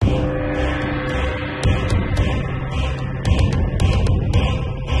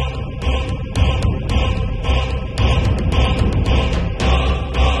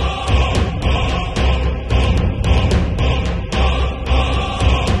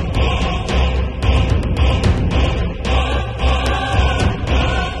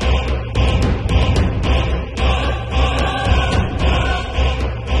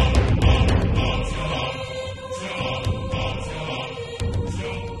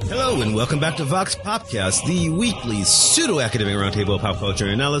Hello and welcome back to VoxPopcast, the weekly pseudo-academic roundtable of pop culture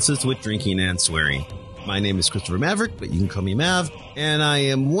analysis with drinking and swearing. My name is Christopher Maverick, but you can call me Mav, and I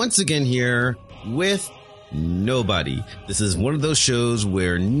am once again here with nobody. This is one of those shows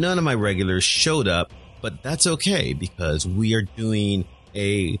where none of my regulars showed up, but that's okay because we are doing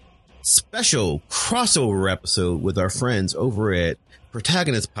a special crossover episode with our friends over at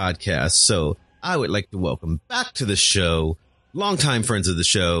Protagonist Podcast. So I would like to welcome back to the show longtime friends of the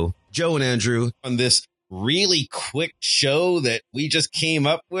show, Joe and Andrew, on this really quick show that we just came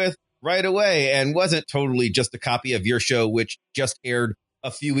up with right away and wasn't totally just a copy of your show, which just aired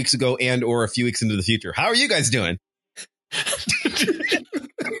a few weeks ago and or a few weeks into the future. How are you guys doing?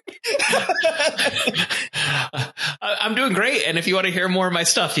 I'm doing great. And if you want to hear more of my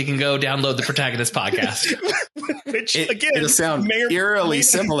stuff, you can go download the Protagonist podcast. Which, again, it'll sound eerily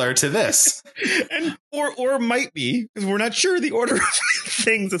similar to this. And or might be, because we're not sure the order of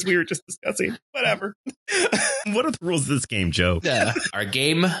things as we were just discussing. Whatever. What are the rules of this game, Joe? Our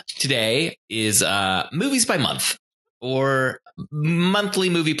game today is movies by month or monthly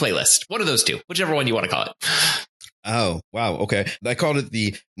movie playlist. One of those two, whichever one you want to call it. Oh, wow. Okay. I called it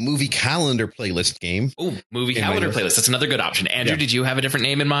the movie calendar playlist game. Oh, movie calendar playlist. That's another good option. Andrew, Did you have a different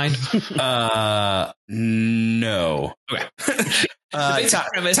name in mind? No. Okay.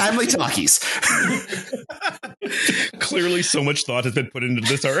 Timely talkies. Clearly, so much thought has been put into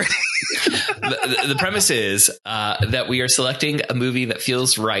this already. The premise is that we are selecting a movie that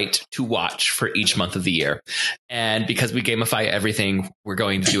feels right to watch for each month of the year. And because we gamify everything, we're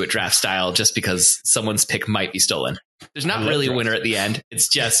going to do it draft style just because someone's pick might be stolen. There's not really a winner at the end. It's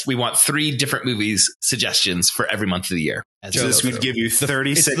just we want 3 different movies suggestions for every month of the year. So this would give you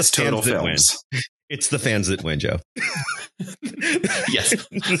 36 total films. It's the fans that win, Joe. Yes.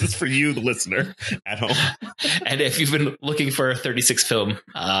 This is for you, the listener, at home. And if you've been looking for a 36 film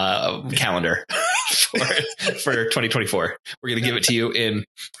calendar for 2024, we're going to give it to you in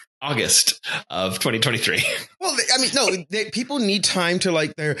August of 2023. Well, I mean, no, people need time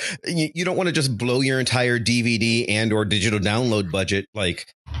to you don't want to just blow your entire DVD and or digital download budget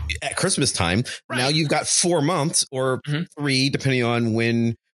like at Christmas time. Right. Now you've got 4 months or 3, depending on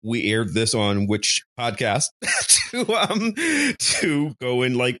when we aired this on which podcast to go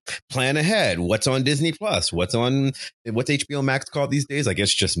and plan ahead. What's on Disney Plus? What's HBO Max called these days? I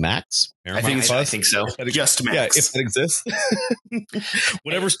guess just Max. I think so. Just Max. Yeah, if it exists.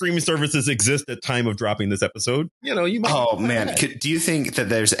 Whatever streaming services exist at time of dropping this episode, you might. Oh man, do you think that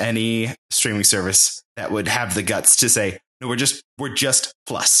there's any streaming service that would have the guts to say, no, we're just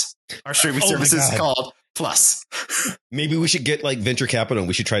Plus. Our streaming service is called Plus. Maybe we should get venture capital and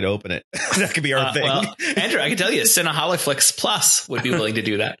we should try to open it. That could be our thing. Well, Andrew, I can tell you, Cineholiflix Plus would be willing to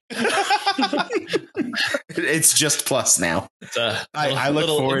do that. It's just Plus now. It's I look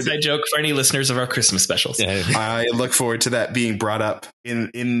forward. Inside joke for any listeners of our Christmas specials. Yeah. I look forward to that being brought up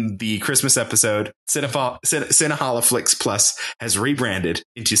in the Christmas episode. Cineholiflix Plus has rebranded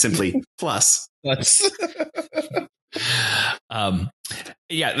into simply Plus.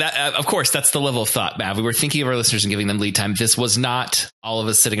 Of course, that's the level of thought, Mav. We were thinking of our listeners and giving them lead time. This was not all of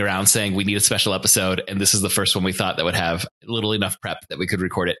us sitting around saying we need a special episode. And this is the first one we thought that would have little enough prep that we could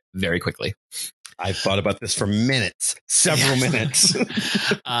record it very quickly. I've thought about this for minutes, several minutes.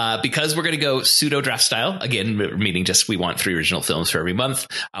 Because we're going to go pseudo draft style, again, meaning just we want 3 original films for every month.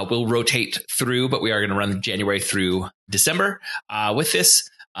 We'll rotate through, but we are going to run January through December with this.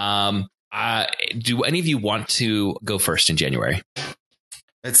 Do any of you want to go first in January?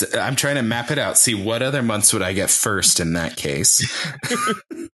 I'm trying to map it out. See what other months would I get first in that case.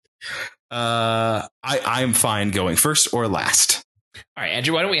 I'm fine going first or last. All right,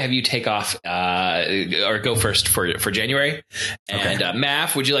 Andrew, why don't we have you take off or go first for January? And okay.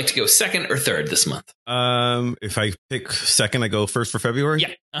 Mav, would you like to go second or third this month? If I pick second, I go first for February?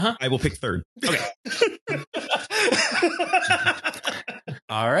 Yeah. I will pick third. Okay.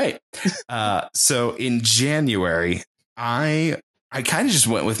 All right. So in January, I kind of just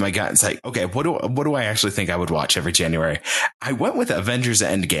went with my gut. It's like, okay, what do I actually think I would watch every January? I went with Avengers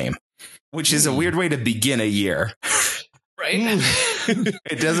Endgame, which is a weird way to begin a year. Right.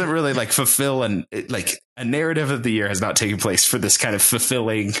 It doesn't really fulfill a narrative of the year has not taken place for this kind of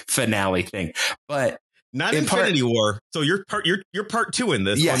fulfilling finale thing. But not Infinity War. So you're part 2 in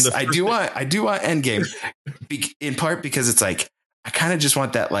this. Yes, I do want Endgame in part because it's I kind of just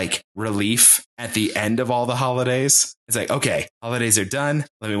want that relief at the end of all the holidays. It's okay, holidays are done.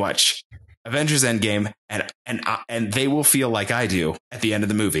 Let me watch Avengers Endgame and they will feel like I do at the end of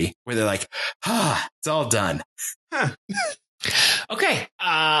the movie where they're it's all done. Huh. Okay,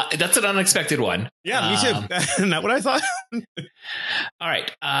 that's an unexpected one. Yeah, me too. Isn't that what I thought? All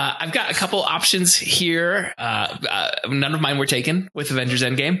right. I've got a couple options here. None of mine were taken with Avengers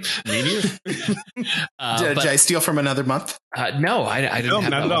Endgame. Me neither. Did I steal from another month? No, I didn't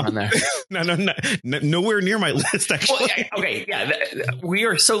have that one on there. No, nowhere near my list, actually. Well, okay, yeah. We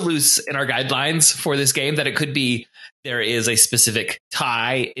are so loose in our guidelines for this game that it could be there is a specific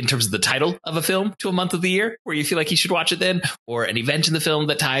tie in terms of the title of a film to a month of the year where you feel like you should watch it then, or an event in the film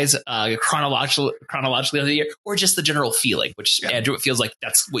that ties chronologically of the year, or just the general feeling, which Andrew, it feels like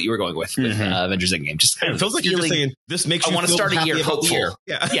that's what you were going with Avengers Endgame. Just kind it feels like you're just saying this makes you want to start a year hopeful.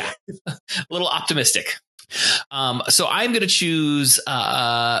 Yeah. A little optimistic. So I'm going to choose,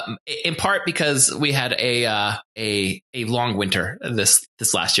 in part because we had a long winter this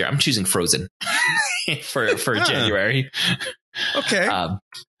last year. I'm choosing Frozen for January. Okay.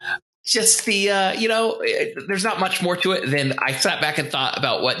 Just the, there's not much more to it than I sat back and thought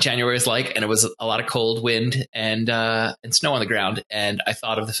about what January is like, and it was a lot of cold wind and snow on the ground, and I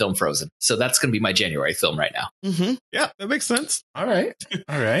thought of the film Frozen. So that's going to be my January film right now. Mm-hmm. Yeah, that makes sense. All right.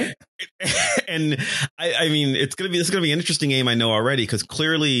 And I mean, this is gonna be an interesting game. I know already, because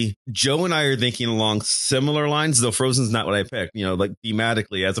clearly Joe and I are thinking along similar lines. Though Frozen's not what I picked. Like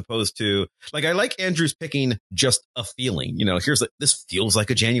thematically, as opposed to like I like Andrew's picking just a feeling. This feels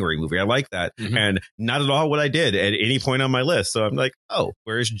like a January movie. I like that, and not at all what I did at any point on my list. So I'm like, oh,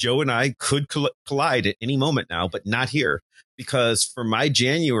 whereas Joe and I could collide at any moment now, but not here. Because for my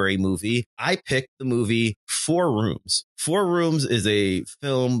January movie, I picked the movie Four Rooms. Four Rooms is a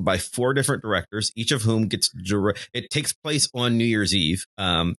film by 4 different directors, each of whom it takes place on New Year's Eve,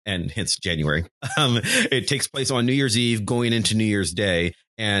 and hence January. It takes place on New Year's Eve going into New Year's Day.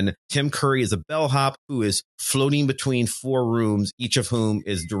 And Tim Curry is a bellhop who is floating between 4 rooms, each of whom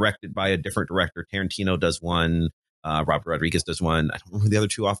is directed by a different director. Tarantino does one. Robert Rodriguez does one. I don't remember the other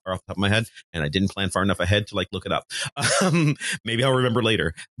 2 off the top of my head, and I didn't plan far enough ahead to look it up. Maybe I'll remember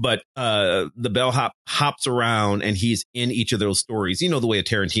later. But the bellhop hops around, and he's in each of those stories. The way a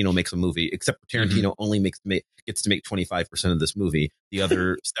Tarantino makes a movie, except Tarantino only gets to make 25% of this movie. The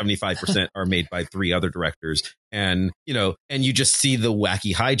other 75% are made by 3 other directors. And, and you just see the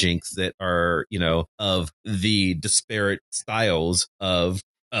wacky hijinks that are, of the disparate styles of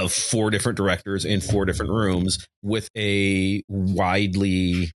 4 different directors in 4 different rooms with a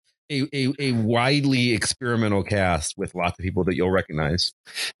widely experimental cast with lots of people that you'll recognize.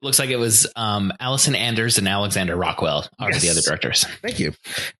 Looks like it was Allison Anders and Alexander Rockwell are the other directors. Thank you.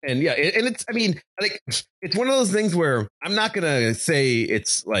 And yeah, and it's one of those things where I'm not gonna say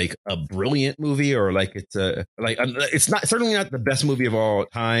it's like a brilliant movie or like it's not certainly not the best movie of all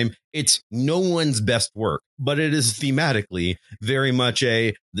time. It's no one's best work, but it is thematically very much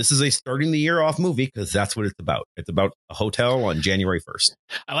this is a starting the year off movie, because that's what it's about. It's about a hotel on January 1st.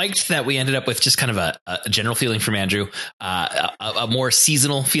 I liked that we ended up with just kind of a general feeling from Andrew, a more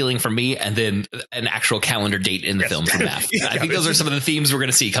seasonal feeling from me, and then an actual calendar date in the film from Matt. I think those are some of the themes we're going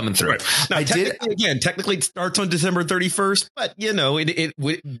to see coming through. Right. Now, technically it starts on December 31st, but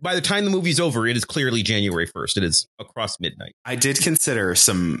it by the time the movie's over, it is clearly January 1st. It is across midnight. I did consider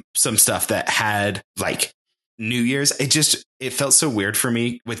some stuff that had like New Year's. It felt so weird for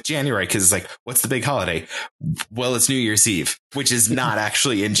me with January, because it's like, what's the big holiday? Well, it's New Year's Eve, which is not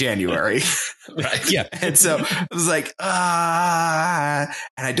actually in January. Right. Yeah. And so I was like, and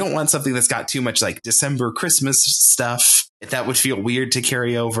I don't want something that's got too much like December Christmas stuff. That would feel weird to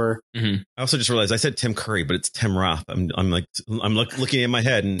carry over. I also just realized I said Tim Curry, but it's Tim Roth. I'm looking in my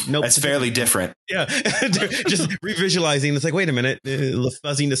head, and nope, that's fairly different. Yeah, just revisualizing. It's like, wait a minute, the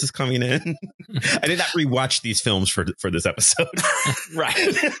fuzziness is coming in. I did not rewatch these films for this episode. Right.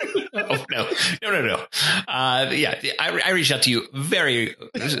 Oh, no. Yeah, I reached out to you very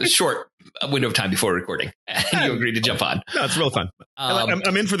short window of time before recording, and you agreed to jump on. No, it's real fun.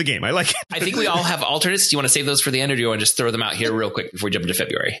 I'm in for the game. I like it. I think we all have alternates. Do you want to save those for the end, or do you want to just throw them out here real quick before we jump into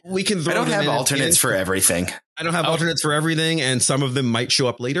February? We can. I don't have alternates for everything. I don't have alternates for everything, and some of them might show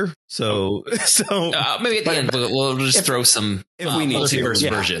up later. So maybe at the end we'll just throw some if we need multiverse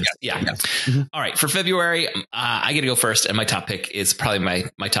versions. Yeah. Mm-hmm. All right, for February, I get to go first, and my top pick is probably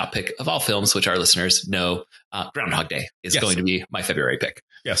my top pick of all films, which our listeners know. Groundhog Day is going to be my February pick.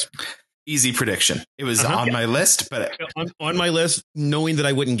 Yes. Easy prediction. It was on my list, but on my list, knowing that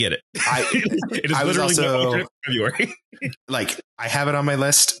I wouldn't get it. It is literally my alternate February. Like, I have it on my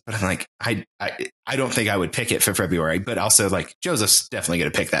list, but I'm like, I don't think I would pick it for February. But also, like, Joseph's definitely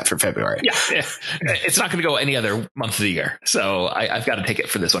going to pick that for February. Yeah. It's not going to go any other month of the year, so I've got to take it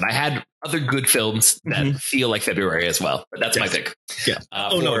for this one. I had other good films that feel like February as well. But that's my pick. Yeah.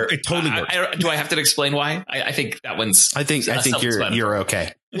 No, it totally works. Do I have to explain why? I think that one's. I think you're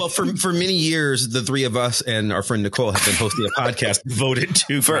okay. Well, for many years, the three of us and our friend Nicole have been hosting a podcast devoted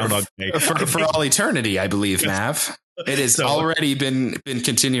to Groundhog Day for all eternity, I believe, Mav. It has already been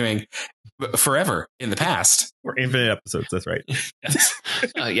continuing forever in the past. For infinite episodes. That's right. Yes.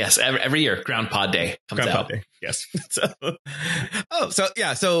 Yes. Every year, Groundhog Day comes out. Day. Yes.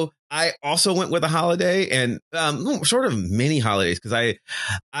 So I also went with a holiday and sort of mini holidays because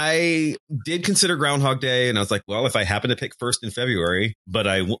I did consider Groundhog Day and I was like, well, if I happen to pick first in February, but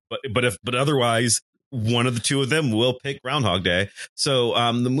otherwise one of the two of them will pick Groundhog Day. So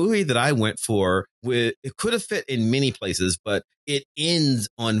the movie that I went for, it could have fit in many places, but it ends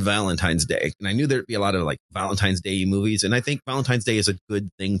on Valentine's Day. And I knew there'd be a lot of like Valentine's Day movies. And I think Valentine's Day is a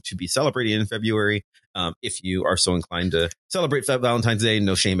good thing to be celebrating in February. If you are so inclined to celebrate Valentine's Day,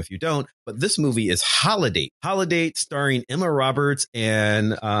 no shame if you don't. But this movie is Holiday, starring Emma Roberts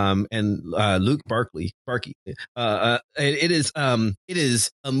and Luke Barkey. It is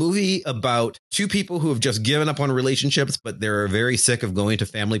a movie about two people who have just given up on relationships, but they're very sick of going to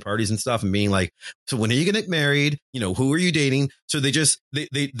family parties and stuff and being like, so when are you going to get married? Who are you dating? So they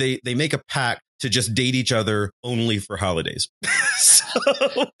make a pact to just date each other only for holidays.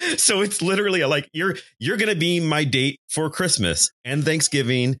 So it's literally like you're going to be my date for Christmas and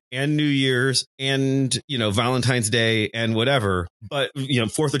Thanksgiving and New Year's and, Valentine's Day and whatever. But,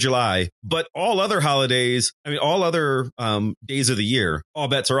 4th of July, but all other holidays, all other days of the year, all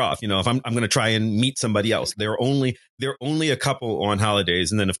bets are off. If I'm going to try and meet somebody else, they're only a couple on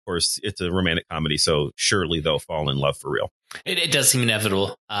holidays. And then, of course, it's a romantic comedy. So surely they'll fall in love for real. It does seem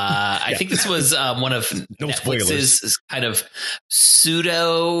inevitable. I think this was one of Netflix's kind of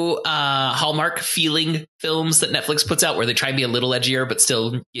pseudo Hallmark feeling films that Netflix puts out, where they try and be a little edgier, but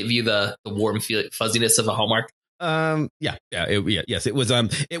still give you the warm fuzziness of a Hallmark. Yes. It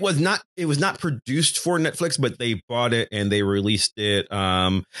was not produced for Netflix, but they bought it and they released it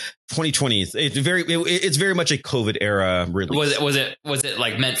 2020. It's very much a COVID era release. Was it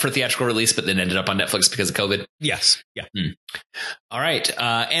like meant for theatrical release, but then ended up on Netflix because of COVID? Yes. Yeah. All right.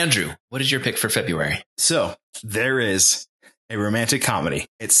 Andrew, what is your pick for February? So there is a romantic comedy.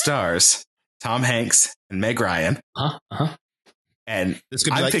 It stars Tom Hanks and Meg Ryan. And this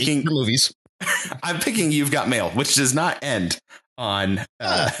could be picking movies. I'm picking You've Got Mail, which does not end on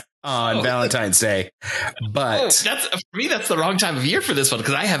Valentine's Day. But for me, that's the wrong time of year for this one,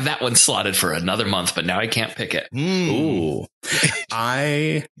 because I have that one slotted for another month, but now I can't pick it. Ooh.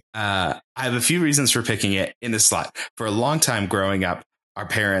 I have a few reasons for picking it in this slot. For a long time growing up, our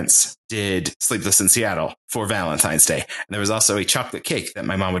parents did Sleepless in Seattle for Valentine's Day. And there was also a chocolate cake that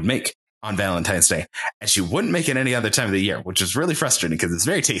my mom would make on Valentine's Day, and she wouldn't make it any other time of the year, which is really frustrating because it's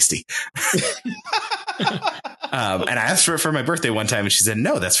very tasty. And I asked for it for my birthday one time, and she said,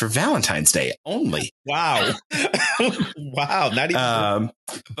 "No, that's for Valentine's Day only." Wow, wow, not even.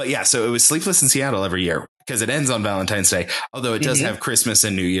 But yeah, so it was Sleepless in Seattle every year because it ends on Valentine's Day, although it does have Christmas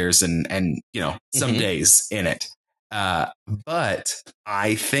and New Year's and some days in it. But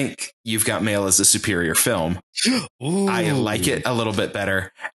I think You've Got Mail is a superior film. Ooh. I like it a little bit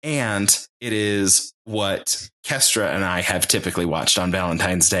better. And it is what Kestra and I have typically watched on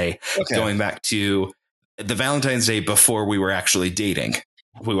Valentine's Day, going back to the Valentine's Day before we were actually dating.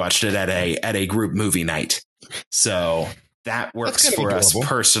 We watched it at a group movie night. So that works for us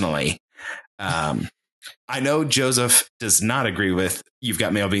personally. I know Joseph does not agree with You've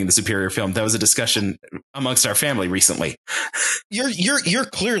Got Mail being the superior film. That was a discussion amongst our family recently. You're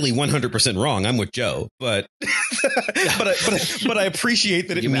clearly 100% wrong. I'm with Joe, but I appreciate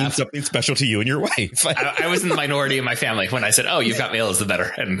that it means something special to you and your wife. I was in the minority in my family when I said, "Oh, You've Got Mail is the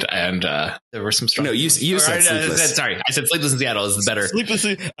better," and there were some strong. No, you said Sleepless. Sorry, I said Sleepless in Seattle is the better. Sleepless.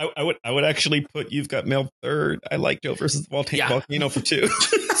 I would actually put You've Got Mail third. I like Joe versus Volcano for 2.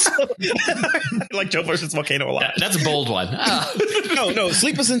 I like Joe versus Volcano a lot. That's a bold one. No.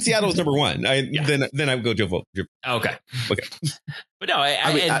 Sleepless in Seattle is number 1. Then I would go Joe. Okay. But no,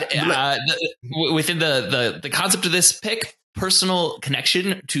 within the concept of this pick, personal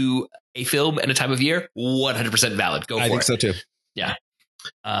connection to a film and a time of year, 100% valid. Go for it. I think so too. Yeah.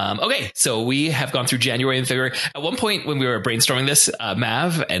 Okay, so we have gone through January and February. At one point when we were brainstorming this,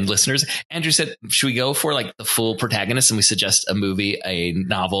 Mav and listeners, Andrew said, should we go for like the full Protagonist? And we suggest a movie, a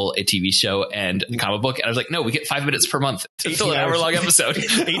novel, a TV show, and a comic book. And I was like, no, we get 5 minutes per month to fill an hour-long episode.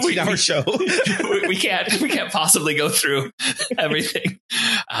 18-hour show. we can't possibly go through everything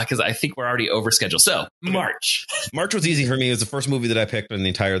because I think we're already over schedule. So March was easy for me. It was the first movie that I picked on the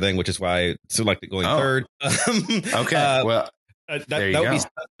entire thing, which is why I selected going third. Okay. That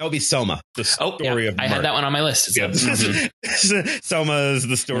would be Selma, the story of I had that one on my list. Yeah. Selma is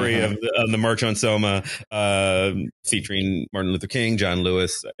the story of the March on Selma, featuring Martin Luther King, John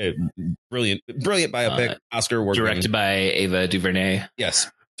Lewis. Brilliant biopic, Oscar award, directed by Ava DuVernay. Yes.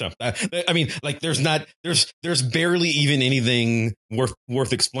 So I mean, like, there's barely even anything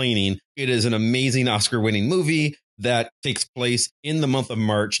worth explaining. It is an amazing Oscar-winning movie that takes place in the month of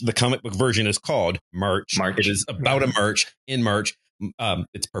March. The comic book version is called March. It is about a march in March.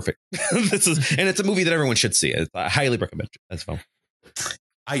 It's perfect. And it's a movie that everyone should see. I highly recommend it. That's fun.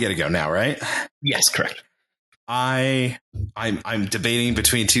 I gotta go now, right? Yes, correct. I'm debating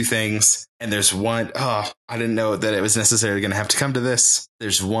between two things, and there's one. I didn't know that it was necessarily going to have to come to this.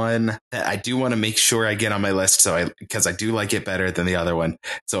 There's one that I do want to make sure I get on my list, because I do like it better than the other one.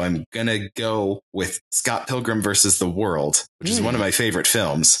 So I'm gonna go with Scott Pilgrim versus the World, which is one of my favorite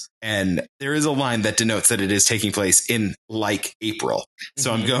films. And there is a line that denotes that it is taking place in April.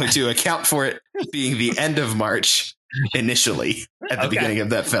 So I'm going to account for it being the end of March initially at the beginning of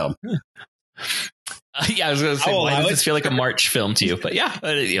that film. I was going to say, why does this feel like a March film to you? But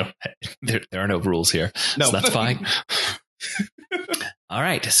there are no rules here. No. So that's fine. All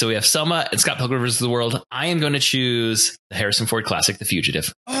right. So we have Selma and Scott Pilgrim vs. the World. I am going to choose the Harrison Ford classic, The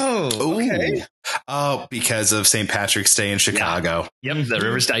Fugitive. Oh, okay. Oh, because of St. Patrick's Day in Chicago. Yeah. Yep. The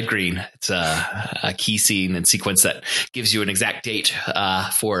Rivers Dyed Green. It's a key scene and sequence that gives you an exact date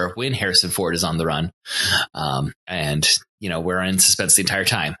for when Harrison Ford is on the run. And we're in suspense the entire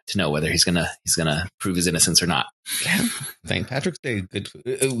time to know whether he's gonna prove his innocence or not. St. Patrick's Day. Good.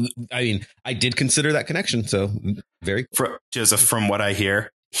 I mean, I did consider that connection. So very Joseph. From what I hear,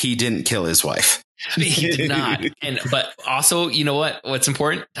 he didn't kill his wife. He did not. But also, you know what? What's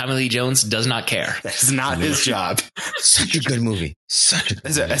important? Tommy Lee Jones does not care. That's not his job. Such a good movie.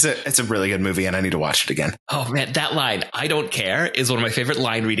 It's a really good movie, and I need to watch it again. Oh man, that line, "I don't care," is one of my favorite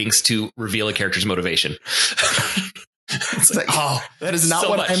line readings to reveal a character's motivation. It's like, that is not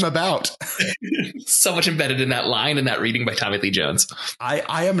what I'm about. So much embedded in that line and that reading by Tommy Lee Jones.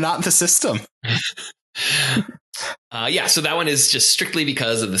 I am not the system. So that one is just strictly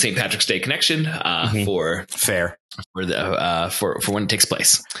because of the St. Patrick's Day connection for when it takes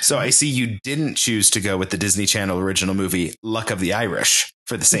place. So I see you didn't choose to go with the Disney Channel original movie Luck of the Irish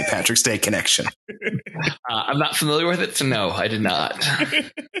for the St. Patrick's Day connection. I'm not familiar with it, so no, I did not.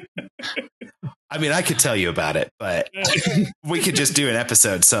 I mean, I could tell you about it, but we could just do an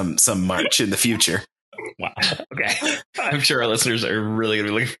episode some March in the future. Wow. Okay. I'm sure our listeners are really going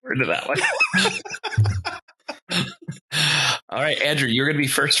to be looking forward to that one. All right, Andrew, you're going to be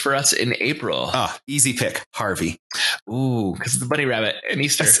first for us in April. Oh, easy pick. Harvey. Ooh, because it's the bunny rabbit and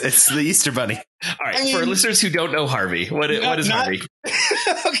Easter. It's the Easter bunny. All right. For listeners who don't know Harvey, what is Harvey?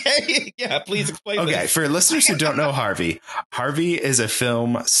 Okay. Yeah, please explain. Okay. For listeners who don't know Harvey is a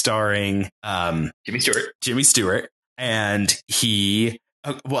film starring Jimmy Stewart. And he,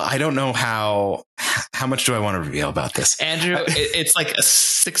 I don't know how much do I want to reveal about this? Andrew, it's like a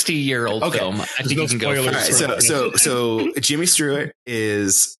 60-year-old film. I think you can go for it. So Jimmy Stewart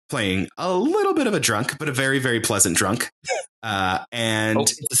is playing a little bit of a drunk, but a very, very pleasant drunk. And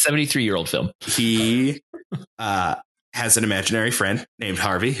it's a 73-year-old film. He has an imaginary friend named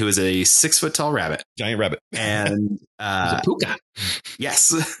Harvey, who is a 6-foot-tall rabbit. Giant rabbit. And a puka.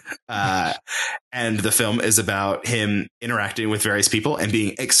 Yes. And the film is about him interacting with various people and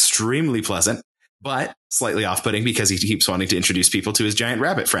being extremely pleasant, but slightly off-putting because he keeps wanting to introduce people to his giant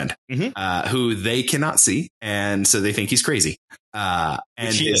rabbit friend, who they cannot see. And so they think he's crazy.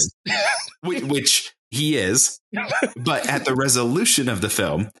 Which he is. But at the resolution of the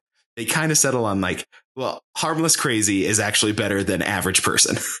film, they kind of settle on harmless crazy is actually better than average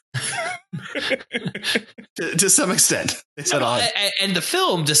person. to some extent. They settle on. And the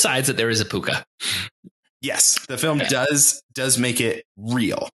film decides that there is a puka. Yes, the film does make it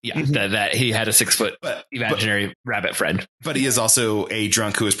real. Yeah, that he had a 6-foot imaginary rabbit friend. But he is also a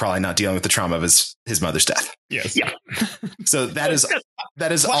drunk who is probably not dealing with the trauma of his mother's death. Yes. Yeah. So that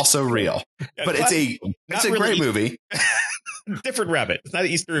is also real. Yeah, but it's a great movie. Different rabbit. It's not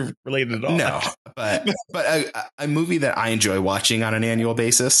Easter related at all. No, but a movie that I enjoy watching on an annual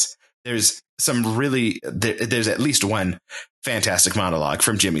basis. There's there's at least one fantastic monologue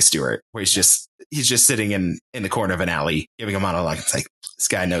from Jimmy Stewart where he's just sitting in the corner of an alley giving a monologue. It's like, this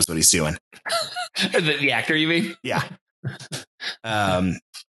guy knows what he's doing. The actor, you mean? Yeah.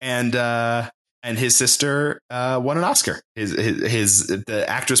 And his sister won an Oscar. The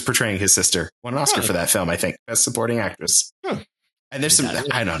actress portraying his sister won an Oscar for that film, I think. Best supporting actress. And there's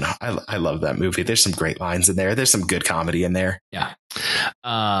I don't know. I love that movie. There's some great lines in there. There's some good comedy in there. Yeah.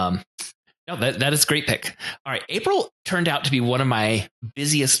 No, that is a great pick. All right. April turned out to be one of my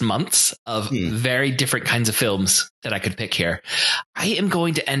busiest months of very different kinds of films that I could pick here. I am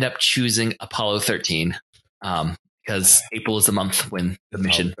going to end up choosing Apollo 13 because April is the month when the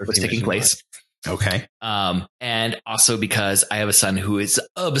mission was taking place. Okay. And also because I have a son who is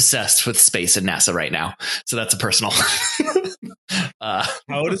obsessed with space and NASA right now. So that's a personal. How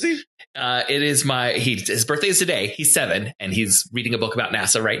old is he? It is his birthday is today. He's 7 and he's reading a book about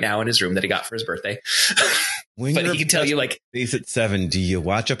NASA right now in his room that he got for his birthday. But he can tell you, like, he's at 7. Do you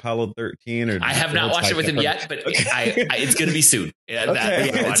watch Apollo 13? Or I have not watched it with him yet, but okay. It's going to be soon.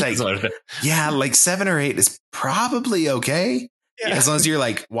 It's like 7 or 8 is probably okay. Yeah. As long as you're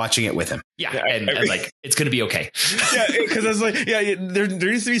like watching it with him. Yeah. And like, it's going to be okay. Yeah. Because I was like, there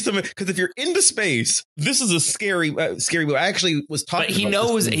needs to be some, because if you're into space, this is a scary movie. I actually was talking But he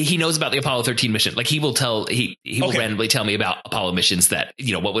knows about the Apollo 13 mission. Like he will randomly tell me about Apollo missions that,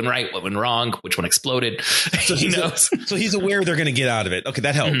 what went right, what went wrong, which one exploded. So he knows. So he's aware they're going to get out of it. Okay.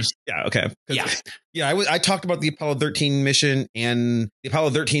 That helps. Mm-hmm. Yeah. Okay. Yeah. I talked about the Apollo 13 mission and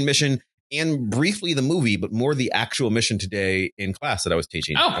briefly the movie, but more the actual mission today in class that I was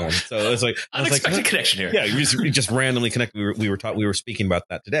teaching. So it was like unexpected connection here. Yeah, we just randomly connected. We were speaking about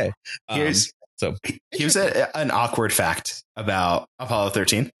that today. Here's an awkward fact about Apollo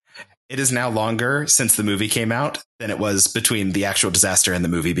 13. It is now longer since the movie came out than it was between the actual disaster and the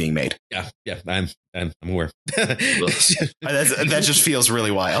movie being made. Yeah, I'm aware. That just feels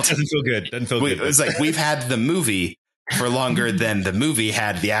really wild. Doesn't feel good. It's like we've had the movie for longer than the movie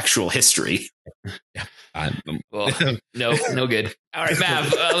had the actual history. Yeah. No good. All right,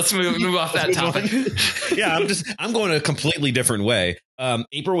 Mav, let's move off that topic. Yeah, I'm going a completely different way.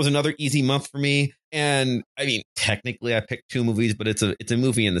 April was another easy month for me. And I mean, technically I picked 2 movies, but it's a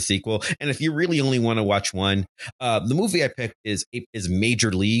movie and the sequel. And if you really only want to watch one, the movie I picked is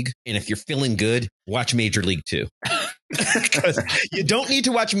Major League. And if you're feeling good, watch Major League 2. Because you don't need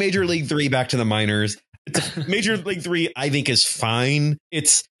to watch Major League 3 Back to the Minors. Major League 3, I think, is fine.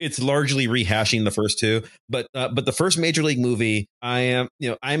 It's largely rehashing the first 2, but the first Major League movie, I'm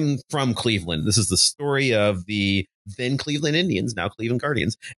from Cleveland. This is the story of the then Cleveland Indians, now Cleveland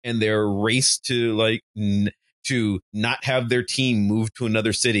Guardians, and their race to to not have their team move to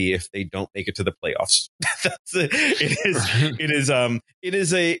another city if they don't make it to the playoffs.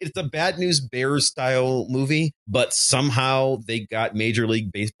 It's a Bad News Bears style movie, but somehow they got Major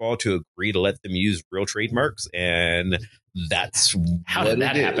League Baseball to agree to let them use real trademarks, and that's how did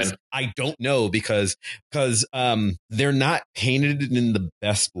that happen? I don't know because they're not painted in the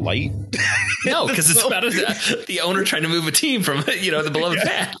best light. No, because it's about the owner trying to move a team from the beloved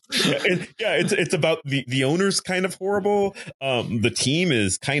fan. It's about the owner's kind of horrible. The team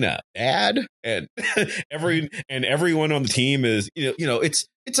is kind of bad, and everyone on the team is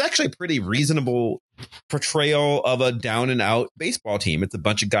it's actually a pretty reasonable portrayal of a down and out baseball team. It's a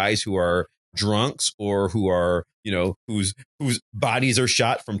bunch of guys who are drunks or who are whose bodies are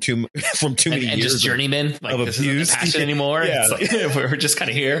shot from too many years, just journeymen of abuse. Passion anymore. Yeah. It's like, we're just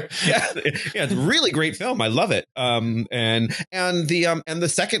kind of here. Yeah, it's a really great film. I love it. And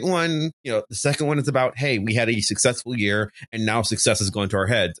the second one, the second one is about, hey, we had a successful year and now success has gone to our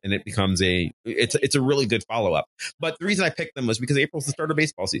heads, and it becomes it's a really good follow up. But the reason I picked them was because April's the start of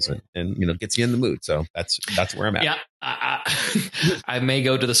baseball season, and gets you in the mood. So that's where I'm at. Yeah, I may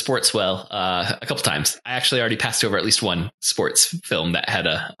go to the sports well a couple times. I actually already passed over at least one sports film that had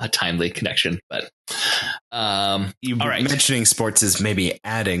a timely connection, but all right. Mentioning sports is maybe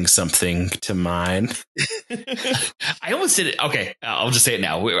adding something to mine. I almost did it. Okay, I'll just say it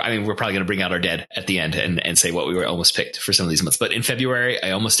now. We're probably going to bring out our dead at the end and say what we were almost picked for some of these months. But in February,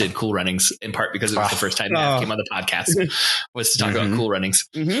 I almost did Cool Runnings, in part because it was the first time Matt came on the podcast was to talk about Cool Runnings.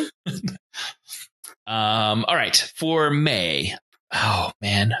 Mm-hmm. All right, for May. Oh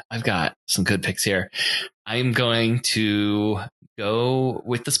man, I've got some good picks here. I'm going to go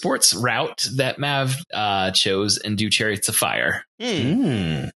with the sports route that Mav chose and do Chariots of Fire.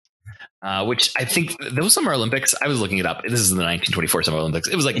 Which I think those Summer Olympics, I was looking it up. This is the 1924 Summer Olympics.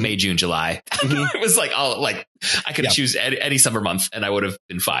 It was like May, June, July. It was like I could choose any summer month and I would have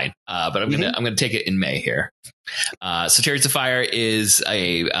been fine. But I'm gonna take it in May here. So Chariots of Fire is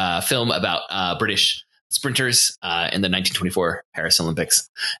a film about British sprinters in the 1924 Paris Olympics,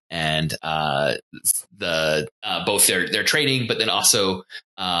 and both their training, but then also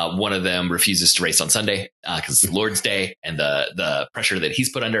one of them refuses to race on Sunday because it's Lord's Day, and the pressure that he's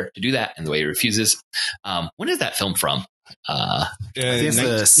put under to do that, and the way he refuses. When is that film from? Hold on, I'm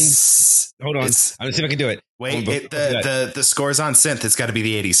gonna see if I can do it. Wait, the score's on synth. It's got to be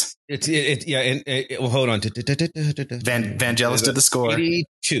the 80s. Well, hold on. Vangelis did the score.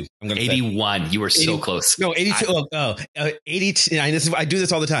 82. I'm going to 81. You were so close. No, 82. 82. I do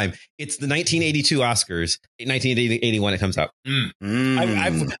this all the time. It's the 1982 Oscars. 1981 it comes out.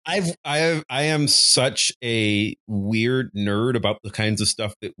 I am such a weird nerd about the kinds of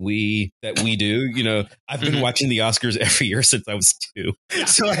stuff that we do. You know, I've been watching the Oscars every year since I was 2.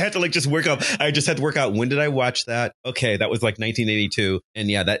 So I had to like just work out. I just had to work out when did I watch that? Okay, that was like 1982, and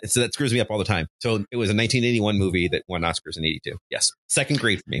yeah, that screws me up all the time. So it was a 1981 movie that won Oscars in 82. Yes, second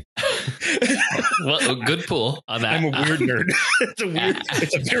grade for me. Well, good pull on that. I'm a weird nerd.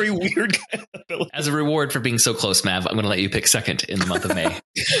 It's a very weird kind of ability. As a reward for being so close, Mav, I'm going to let you pick second in the month of May.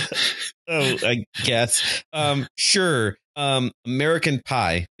 Oh, I guess. Sure. American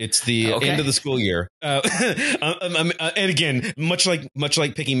Pie. It's the end of the school year. And again, much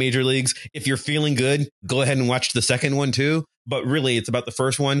like picking major leagues, if you're feeling good, go ahead and watch the second one too. But really, it's about the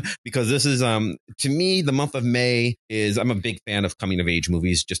first one because this is, to me, the month of May is, I'm a big fan of coming of age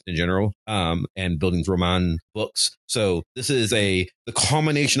movies just in general, and Bildungsroman books. So this is the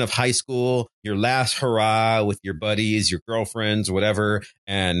culmination of high school, your last hurrah with your buddies, your girlfriends, whatever.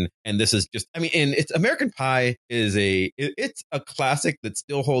 And this is just, and it's American Pie is it's a classic that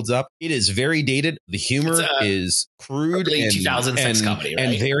still holds up. It is very dated. The humor is crude and 2006 comedy, right?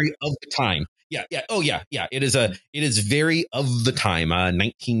 And very of the time. Yeah. Oh, yeah. It is very of the time.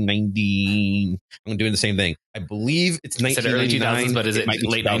 1990. I'm doing the same thing. I believe it's 1999. Early 2000s, but is it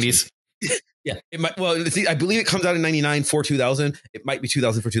late 90s? Yeah, it might. Well, see, I believe it comes out in 99 for 2000. It might be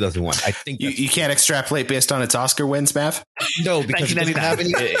 2000 for 2001. I think you can't extrapolate based on its Oscar wins, Mav. No, because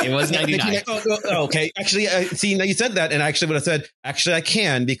it was 99. Okay, actually, see, now you said that, and I actually would have said, I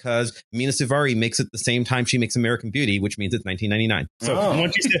can because Mina Suvari makes it the same time she makes American Beauty, which means it's 1999. So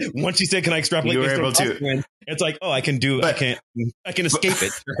once you said, can I extrapolate? You were able to. Win, it's like, I can do. I can escape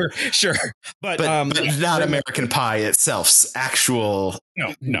it. Sure, but not American Pie itself's actual.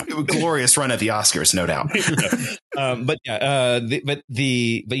 No, glorious run at the Oscars, no doubt.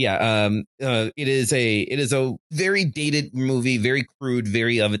 It is a very dated movie, very crude,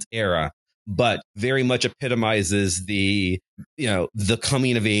 very of its era, but very much epitomizes the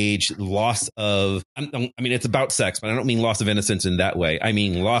coming of age, loss of. It's about sex, but I don't mean loss of innocence in that way. I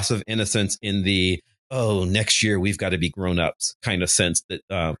mean loss of innocence in the. Oh, next year we've got to be grown-ups kind of sense that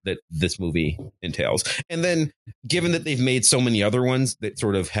this movie entails. And then given that they've made so many other ones that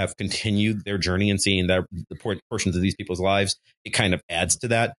sort of have continued their journey and seeing the portions of these people's lives, it kind of adds to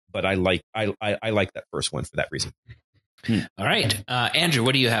that. But I like that first one for that reason. All right. Andrew,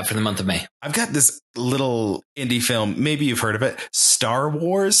 what do you have for the month of May? I've got this little indie film. Maybe you've heard of it. Star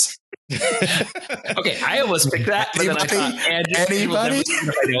Wars. Okay, I almost picked that. But then I thought, anybody?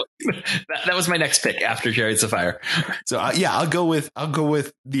 That was my next pick after Chariots of Fire. So I'll go with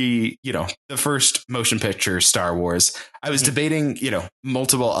the the first motion picture Star Wars. I was debating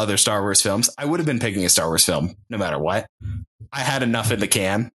multiple other Star Wars films. I would have been picking a Star Wars film no matter what. I had enough in the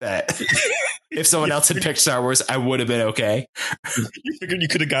can that if someone else had picked Star Wars, I would have been okay. You figured you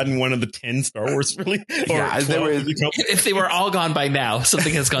could have gotten one of the 10 Star Wars, really? If they were all gone by now,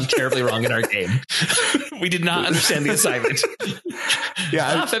 something has gone terribly wrong in our game. We did not understand the assignment.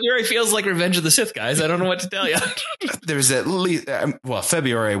 Yeah, February feels like Revenge of the Sith, guys. I don't know what to tell you. There's at least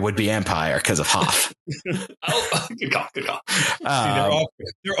February would be Empire because of Hoth. Oh, good call.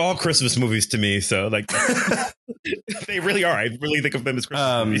 They're all Christmas movies to me, so like they really are. I really think of them as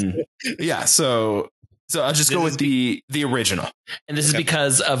Christmas movies. Yeah, so I'll just go with the original. And this is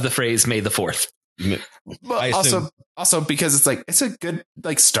because of the phrase May the 4th. But also because it's a good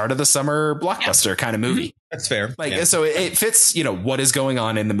start of the summer blockbuster kind of movie. That's fair. So it fits, what is going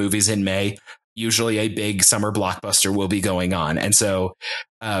on in the movies in May. Usually a big summer blockbuster will be going on. And so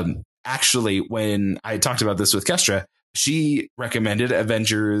actually, when I talked about this with Kestra, she recommended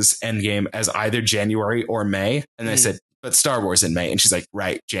Avengers Endgame as either January or May. And I said, but Star Wars in May. And she's like,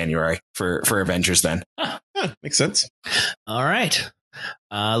 right, January for Avengers then. Makes sense. All right.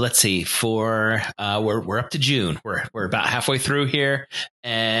 Let's see. We're up to June. We're about halfway through here,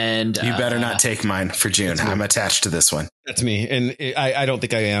 and you better not take mine for June. I'm attached to this one. That's me, and I don't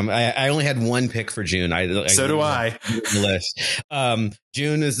think I am. I only had one pick for June. So do I. List.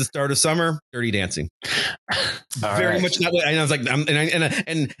 June is the start of summer. Dirty Dancing. Very much that way. And I was like,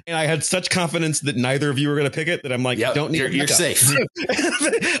 and I had such confidence that neither of you were going to pick it that I'm like, don't need. You're safe.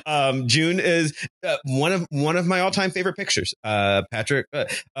 June is one of my all-time favorite pictures. Patrick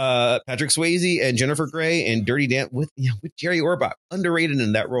Swayze and Jennifer Grey in Dirty Dancing with Jerry Orbach, underrated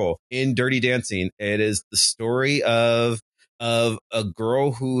in that role in Dirty Dancing. It is the story of a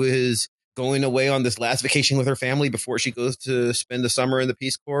girl who is going away on this last vacation with her family before she goes to spend the summer in the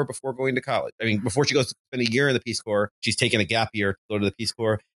Peace Corps before going to college. I mean, before she goes to spend a year in the Peace Corps, she's taking a gap year to go to the Peace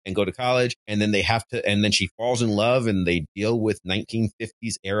Corps and go to college. And then and then she falls in love and they deal with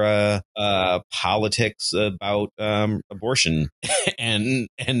 1950s era politics about abortion and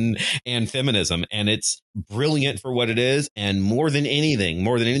feminism. And it's brilliant for what it is. And more than anything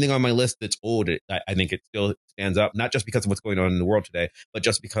on my list that's old, I think it still stands up, not just because of what's going on in the world today, but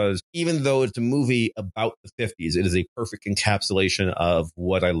just because even though it's a movie about the 50s, it is a perfect encapsulation of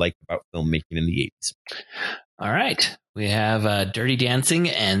what I liked about filmmaking in the 80s. All right. We have Dirty Dancing,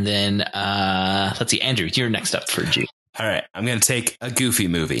 and then let's see, Andrew, you're next up for G. All right, I'm going to take a goofy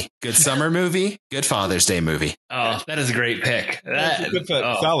movie. Good summer movie, good Father's Day movie. Oh, that is a great pick. Good pick.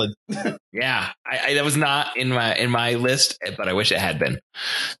 Solid. Yeah, I that was not in my list, but I wish it had been.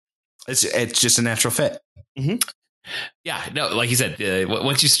 It's just a natural fit. Mm-hmm. Yeah, no, like you said,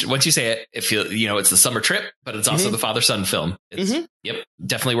 once you say it, it feels, it's the summer trip, but it's also the father-son film. Yep,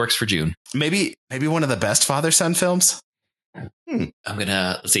 definitely works for June. Maybe one of the best father-son films. I'm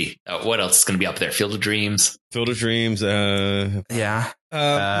gonna let's see what else is gonna be up there. Field of Dreams. Yeah.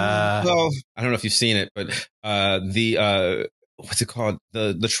 Well, I don't know if you've seen it, but the what's it called?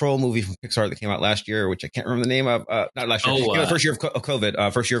 The troll movie from Pixar that came out last year, which I can't remember the name of. Not last year. First year of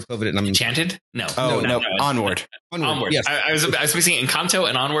COVID. First year of COVID. And I'm Enchanted? No. No. Onward. Yes. I was mixing Encanto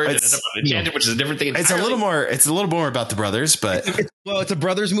and Onward. And Enchanted, which is a different thing. It's a little more about the brothers, but it's a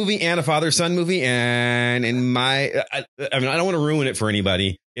brothers movie and a father-son movie. And I mean, I don't want to ruin it for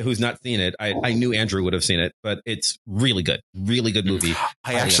anybody who's not seen it. I knew Andrew would have seen it, but it's really good movie.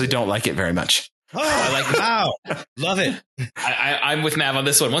 I actually don't like it very much. Oh, I like it. Wow. Love it. I'm with Mav on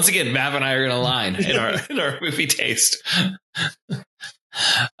this one. Once again, Mav and I are going to align in our movie taste.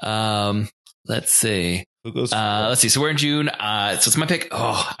 Let's see. Let's see. So we're in June. So it's my pick.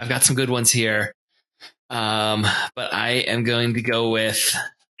 Oh, I've got some good ones here. But I am going to go with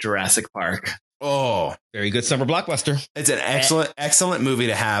Jurassic Park. Oh, very good summer blockbuster. It's an excellent movie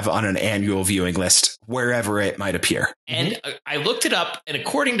to have on an annual viewing list, wherever it might appear. And I looked it up, and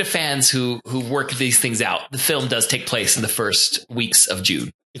according to fans who work these things out, the film does take place in the first weeks of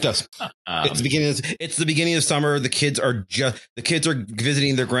June. It does. It's the beginning of summer. The kids are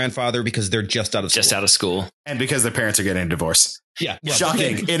visiting their grandfather because they're just out of school. And because their parents are getting a divorce. Yeah,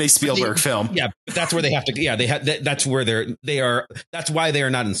 shocking in a Spielberg film. Yeah, but that's where they have to. Yeah, that's where they are. That's why they are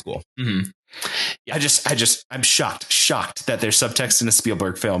not in school. Mm-hmm. Yeah. I'm shocked that there's subtext in a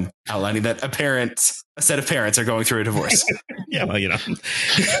Spielberg film outlining that a set of parents are going through a divorce. Yeah, well,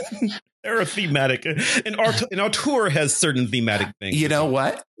 they're a thematic, an auteur has certain thematic things. You know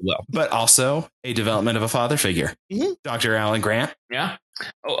what? Well, but also a development of a father figure, Dr. Alan Grant. Yeah.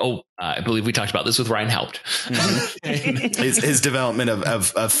 I believe we talked about this with Ryan Helped. his development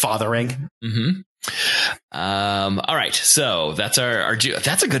of fathering. Mm-hmm. All right, so that's our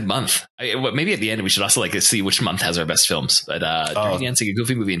that's a good month. Maybe at the end we should also see which month has our best films. But Dirty Dancing, a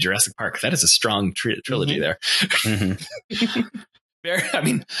Goofy Movie, and Jurassic Park, that is a strong trilogy there.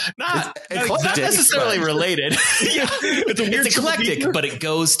 Not necessarily related. Yeah, it's eclectic, but it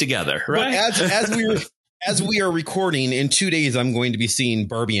goes together, right? As we are recording, in 2 days, I'm going to be seeing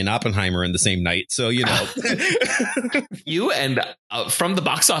Barbie and Oppenheimer in the same night. So, you and from the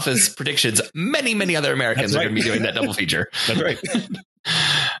box office predictions, many other Americans are going to be doing that double feature. That's right.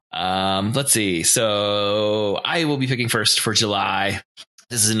 Let's see. So I will be picking first for July.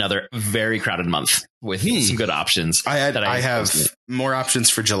 This is another very crowded month with some good options. I have more options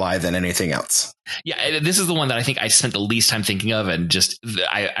for July than anything else. Yeah, this is the one that I think I spent the least time thinking of, and just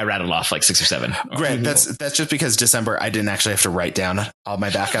I rattled off like 6 or 7. Grant, that's just because December I didn't actually have to write down all my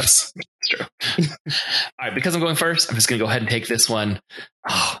backups. That's true. All right, because I'm going first, I'm just going to go ahead and take this one.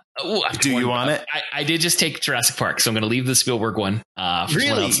 Do you want it? I did just take Jurassic Park, so I'm going to leave the Spielberg one for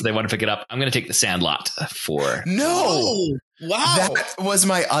someone else if they want to pick it up. I'm going to take The Sandlot for... No! Wow. That was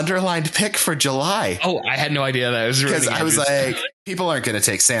my underlined pick for July. Oh, I had no idea that was because I was like, people aren't going to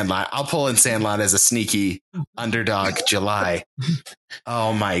take Sandlot. I'll pull in Sandlot as a sneaky underdog July.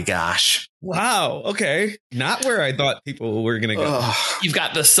 Oh my gosh. Wow. Okay. Not where I thought people were going to go. You've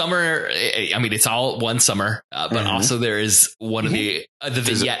got the summer. I mean, it's all one summer, but also there is one of the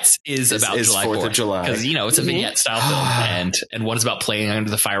vignettes is about July 4th of July. Because, it's a vignette style film and one is about playing under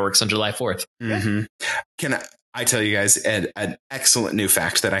the fireworks on July 4th. Mm-hmm. Can I tell you guys an excellent new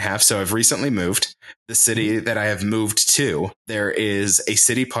fact that I have? So I've recently moved. The city that I have moved to, there is a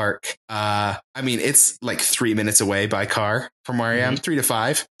city park. It's like 3 minutes away by car from where I am, 3 to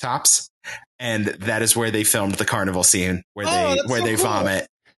 5 tops. And that is where they filmed the carnival scene where they vomit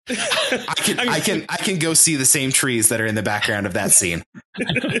I can go see the same trees that are in the background of that scene.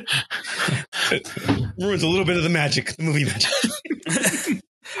 Ruins a little bit of the magic, the movie magic.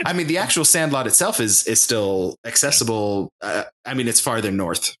 I mean, the actual Sandlot itself is still accessible. I mean, it's farther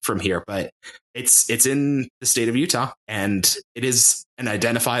north from here, but it's in the state of Utah, and it is an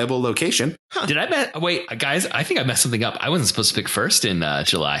identifiable location. Huh. Wait, guys, I think I messed something up. I wasn't supposed to pick first in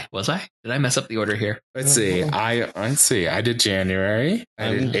July, was I? Did I mess up the order here? Let's see. I did January. I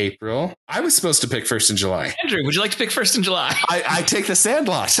did April. I was supposed to pick first in July. Andrew, would you like to pick first in July? I take the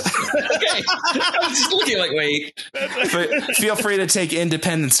Sandlot. Okay. I was just looking like, wait. But feel free to take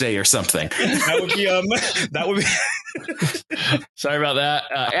Independence Day or something. That would be. Sorry about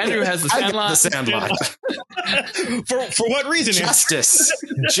that. Andrew has the Sandlot. The Sandlot. For what reason? Justice.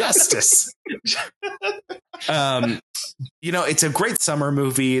 It's a great summer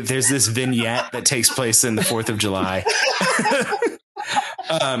movie. There's this vignette that takes place in the 4th of July.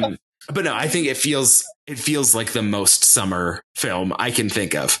 But no, I think it feels like the most summer film I can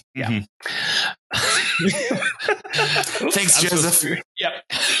think of. Yeah. Thanks, Joseph. Yep.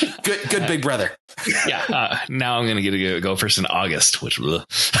 Good big brother. Yeah. Now I'm going to go first in August, which. All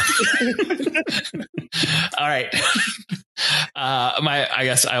right. I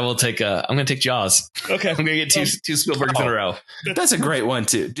guess I will take. I'm going to take Jaws. Okay. I'm going to get two Spielbergs in a row. That's a great one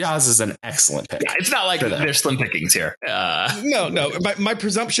too. Jaws is an excellent pick. Yeah, it's not like there's slim pickings here. No. My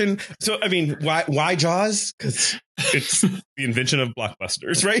presumption. So I mean, why Jaws? Because it's the invention of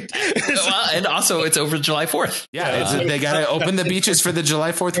blockbusters, right? Well, and also it's over July 4th. Yeah, they got to open the beaches for the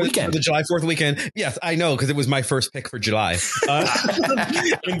July 4th weekend. The July 4th weekend. Yes, I know, because it was my first pick for July. And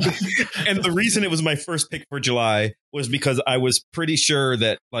the reason it was my first pick for July was because I was pretty sure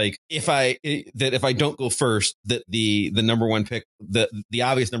that if I don't go first, that the number one pick, the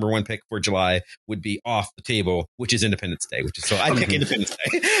obvious number one pick for July would be off the table, which is Independence Day, so I pick Independence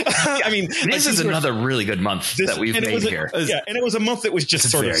Day. I mean, this is another really good month that we've made here. And it was a month that was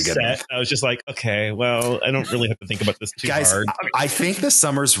just sort of set. Month. I was just like, okay, well, I don't really have to think about this too hard. I think the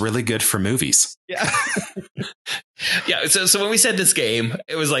summer's really good for movies. Yeah. Yeah. So when we said this game,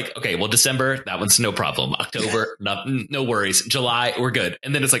 it was like, okay, well, December, that one's no problem. October, no worries. July, we're good.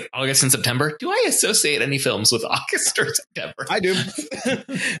 And then it's like August and September. Do I associate any films with August or September? I do.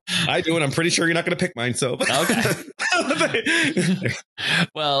 And I'm pretty sure you're not going to pick mine. So okay.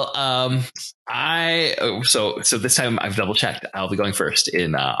 Well, so this time I've double checked. I'll be going first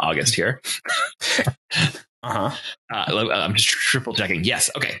in August here. I'm just triple checking. Yes.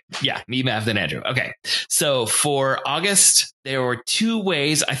 Okay. Yeah. Me, Mav, then Andrew. Okay. So for August, there were two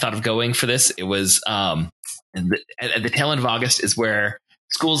ways I thought of going for this. It was at the tail end of August is where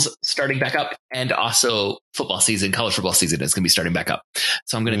school's starting back up, and also college football season is going to be starting back up.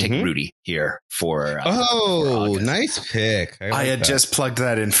 So I'm going to take Rudy here for nice pick. I had just plugged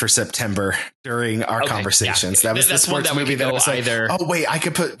that in for September during our conversations. Yeah. That was the sports movie that was like, oh wait, I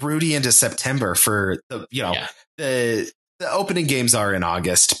could put Rudy into September for the opening games are in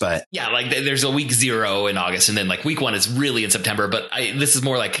August, but there's a week 0 in August, and then week 1 is really in September. But this is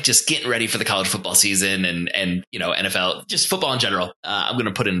more like just getting ready for the college football season and NFL, just football in general. I'm going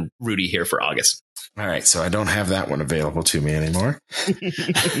to put in Rudy here for August. All right, so I don't have that one available to me anymore.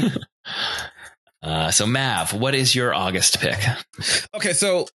 So Mav, what is your August pick? Okay,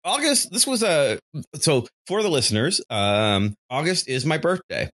 so August, this was so for the listeners, August is my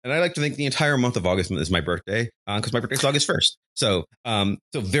birthday, and I like to think the entire month of August is my birthday because my birthday is August 1st. So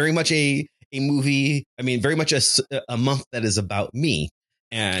very much a movie. I mean, very much a month that is about me.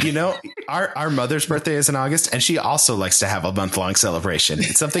 And our mother's birthday is in August, and she also likes to have a month-long celebration.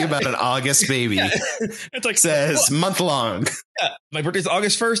 It's something about an August baby. Yeah. It's like says month-long. Yeah, my birthday is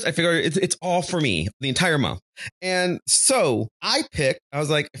August 1st. I figure it's all for me, the entire month. And so I was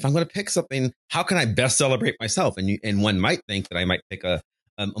like, if I'm going to pick something, how can I best celebrate myself? And one might think that I might pick a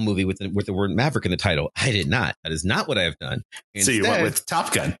movie with the word Maverick in the title. I did not. That is not what I have done. Instead, so you went with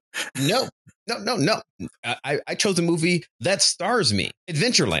Top Gun. No. I chose a movie that stars me,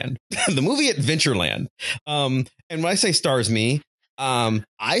 Adventureland, the movie Adventureland. And when I say stars me,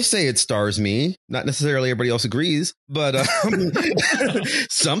 I say it stars me. Not necessarily everybody else agrees, but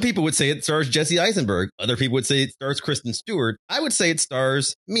some people would say it stars Jesse Eisenberg. Other people would say it stars Kristen Stewart. I would say it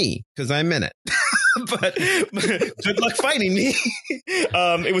stars me because I'm in it. But good luck finding me.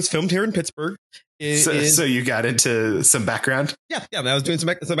 It was filmed here in Pittsburgh. So you got into some background? Yeah. I was doing some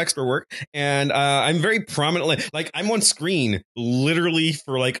extra work, and I'm very prominently, I'm on screen literally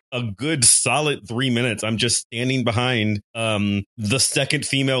for a good solid 3 minutes. I'm just standing behind the second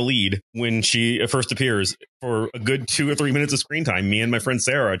female lead when she first appears for a good 2 or 3 minutes of screen time. Me and my friend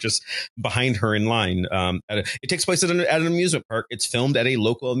Sarah just behind her in line. It takes place at an amusement park. It's filmed at a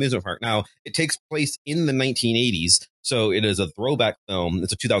local amusement park. Now, it takes place in the 1980s. So it is a throwback film.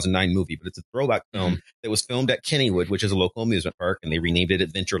 It's a 2009 movie, but it's a throwback film that was filmed at Kennywood, which is a local amusement park, and they renamed it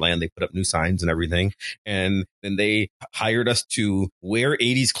Adventureland. They put up new signs and everything. And then they hired us to wear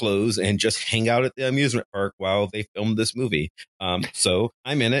 80s clothes and just hang out at the amusement park while they filmed this movie. So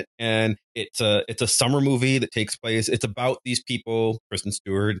I'm in it, and it's a summer movie that takes place. It's about these people, Kristen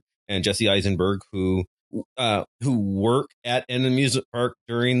Stewart and Jesse Eisenberg, who work at an amusement park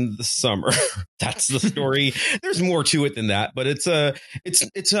during the summer. That's the story. There's more to it than that, but it's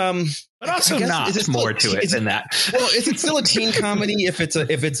but also not more to it than that. Well, is it still a teen comedy if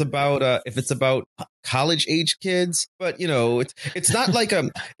it's about college age kids? But it's not like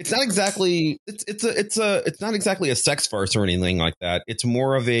it's not exactly a sex farce or anything like that. It's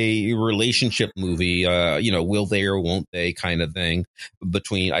more of a relationship movie. Will they or won't they kind of thing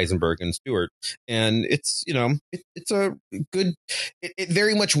between Eisenberg and Stewart, and it's a good. It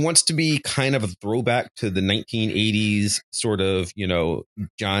very much wants to be kind of a throwback to the 1980s sort of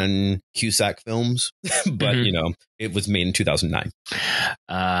John Cusack films, but it was made in 2009.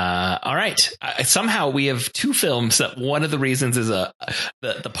 All right. Somehow we have two films that one of the reasons is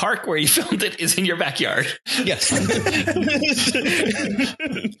the park where you filmed it is in your backyard. Yes.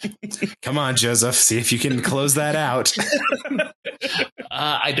 Come on, Joseph. See if you can close that out.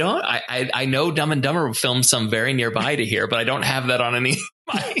 I don't. I know Dumb and Dumber filmed some very nearby to here, but I don't have that on any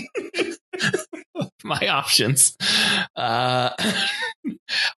my options. All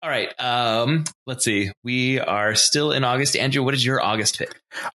right. Let's see. We are still in August. Andrew, what is your August pick?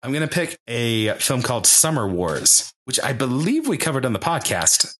 I'm going to pick a film called Summer Wars, which I believe we covered on the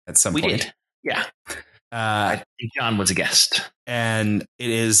podcast at some point. We did. Yeah. I think John was a guest. And it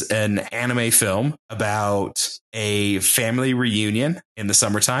is an anime film about a family reunion in the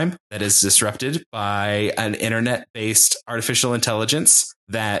summertime that is disrupted by an internet-based artificial intelligence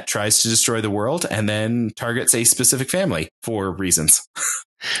that tries to destroy the world and then targets a specific family for reasons.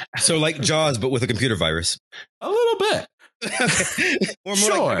 So like Jaws, but with a computer virus. A little bit. More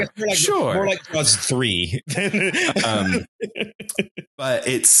like Jaws 3. But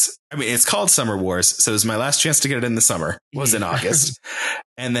it's called Summer Wars, so it was my last chance to get it in the summer was in August.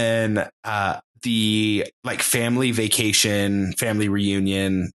 And then the family vacation, family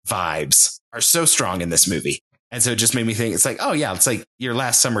reunion vibes are so strong in this movie. And so it just made me think it's like, oh yeah, it's like your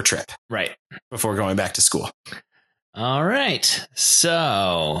last summer trip. Right. Before going back to school. All right.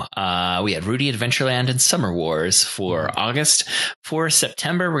 So we had Rudy Adventureland and Summer Wars for August. For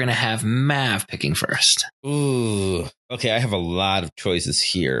September, we're going to have Mav picking first. Ooh. Okay. I have a lot of choices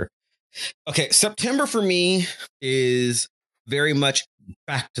here. Okay. September for me is very much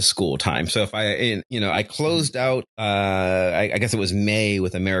back to school time. So if I closed out, I guess it was May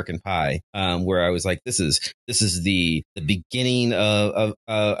with American Pie, where I was like, this is the beginning of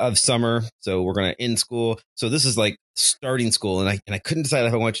summer. So we're going to end school. So this is like starting school. And I couldn't decide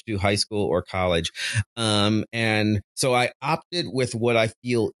if I wanted to do high school or college. And so I opted with what I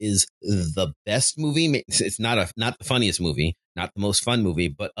feel is the best movie. It's not the funniest movie, not the most fun movie,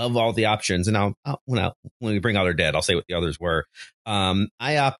 but of all the options, and when we bring out our dead, I'll say what the others were.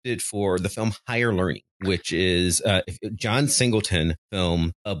 I opted for the film Higher Learning, which is John Singleton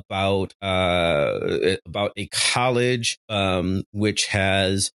film about a college which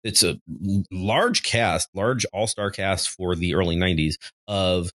it's a large all-star cast for the early 90s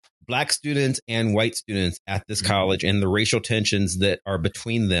of Black students and white students at this college and the racial tensions that are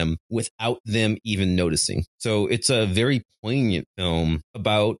between them without them even noticing. So it's a very poignant film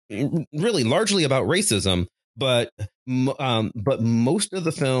about largely about racism. But most of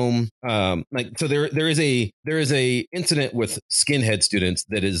the film, there is a incident with skinhead students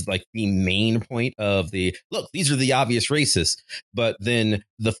that is like the main point of the look. These are the obvious racists, but then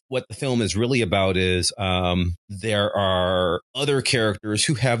what the film is really about is there are other characters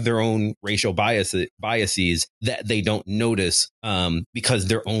who have their own racial biases that they don't notice because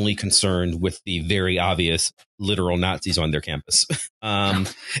they're only concerned with the very obvious literal Nazis on their campus.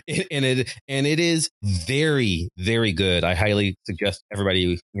 It is very, very good. I highly suggest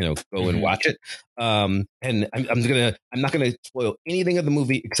everybody, go and watch it. And I'm not gonna spoil anything of the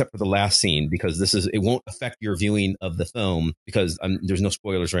movie except for the last scene because it won't affect your viewing of the film because there's no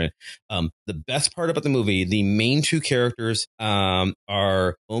spoilers right. The best part about the movie, the main two characters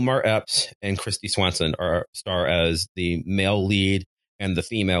are Omar Epps and Christy Swanson star as the male lead and the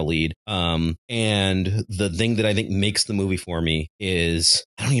female lead. And the thing that I think makes the movie for me is,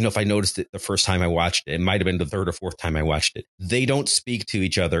 I don't even know if I noticed it the first time I watched it. It might have been the third or fourth time I watched it. They don't speak to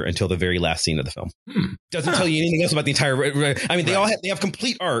each other until the very last scene of the film. Doesn't tell you anything else about the entire. I mean, they have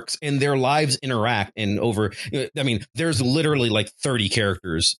complete arcs and their lives interact. And over, I mean, there's literally like 30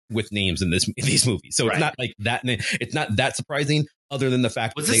 characters with names in these movies. So it's not like that. It's not that surprising. Other than the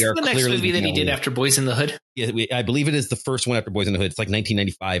fact was that this they are the next movie that he did after Boys in the Hood? Yeah, I believe it is the first one after Boys in the Hood. It's like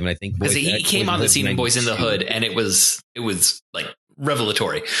 1995, and I think because he came on the scene in Boys in the Hood, and it was like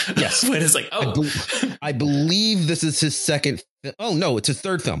revelatory. Yes, when it's like, I believe this is his second. Oh no, it's his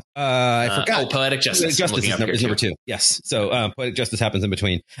third film. I forgot. Poetic Justice. Poetic Justice is number 2. Yes, so Poetic Justice happens in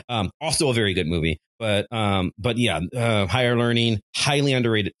between. Also a very good movie, but yeah, Higher Learning, highly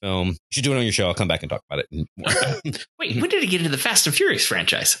underrated film. You should do it on your show. I'll come back and talk about it. Wait, when did he get into the Fast and Furious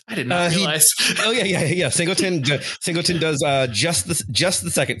franchise? I did not realize. Yeah. Singleton does just the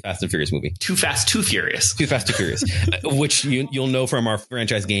second Fast and Furious movie. Too Fast, Too Furious. Too Fast, Too Furious, which you'll know from our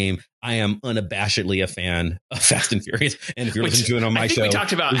franchise game. I am unabashedly a fan of Fast and Furious, and if you're listening to it on my show, we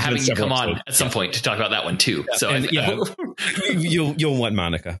talked about having you come on at some point to talk about that one too. Yeah. So you'll want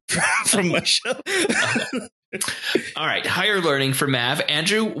Monica from my show. All right, Higher Learning for Mav.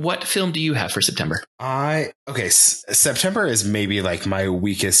 Andrew, what film do you have for September? September is maybe like my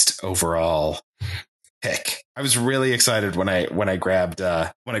weakest overall pick. I was really excited when I grabbed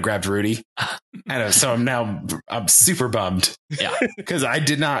Rudy, and so I'm super bummed. Yeah, because I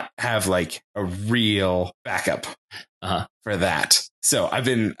did not have like a real backup for that. So I've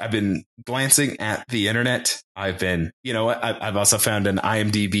been glancing at the internet. I've also found an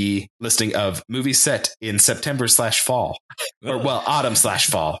IMDb listing of movies set in September/fall, or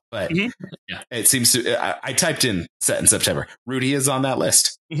autumn/fall. But it seems to. I typed in set in September. Rudy is on that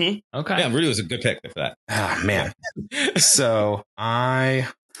list. Mm-hmm. Okay, yeah, Rudy was a good pick for that. Oh man. So I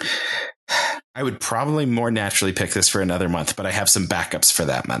would probably more naturally pick this for another month, but I have some backups for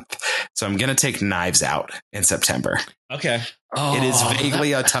that month. So I'm going to take Knives Out in September. Okay. It is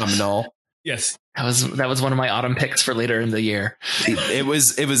vaguely autumnal. Yes. That was one of my autumn picks for later in the year.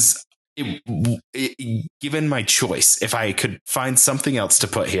 Given my choice, if I could find something else to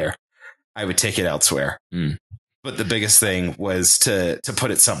put here, I would take it elsewhere. But the biggest thing was to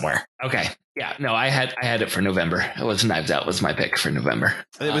put it somewhere. Okay. Yeah. No, I had it for November. It was Knives Out was my pick for November.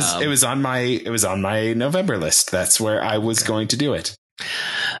 It was on my November list. That's where I was going to do it.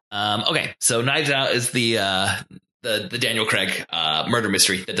 Okay. So Knives Out is the Daniel Craig murder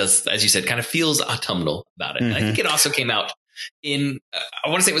mystery that does, as you said, kind of feels autumnal about it. Mm-hmm. And I think it also came out in, I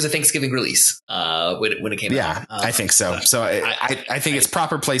want to say it was a Thanksgiving release when it came out. Yeah, I think so. So I think its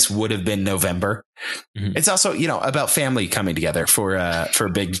proper place would have been November. Mm-hmm. It's also, about family coming together for a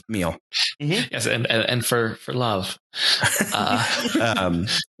big meal. Mm-hmm. Yes. And for love.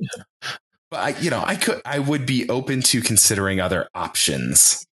 But I would be open to considering other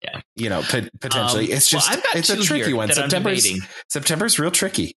options. Yeah. Potentially. It's a tricky one. September's real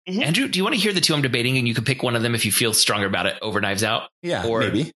tricky. Mm-hmm. Andrew, do you want to hear the two I'm debating, and you can pick one of them if you feel stronger about it over Knives Out? Yeah,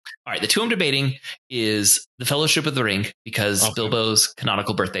 maybe. All right. The two I'm debating is The Fellowship of the Ring, because Bilbo's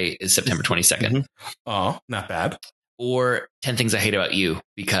canonical birthday is September 22nd. Mm-hmm. Oh, not bad. Or 10 Things I Hate About You,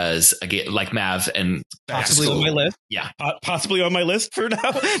 because again, like Mav and possibly on my list. Yeah. Possibly on my list for now,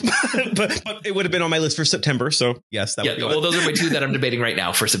 but it would have been on my list for September. So yes, that would be well, those are my two that I'm debating right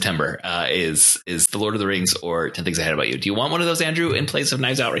now for September, is The Lord of the Rings or 10 Things I Hate About You. Do you want one of those, Andrew, in place of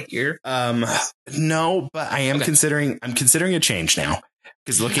Knives Out right here? No, but I am considering a change now,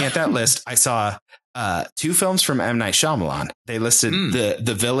 because looking at that list, I saw two films from M. Night Shyamalan. They listed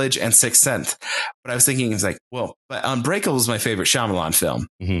the Village and Sixth Sense. But I was thinking, it's like, well, but Unbreakable is my favorite Shyamalan film,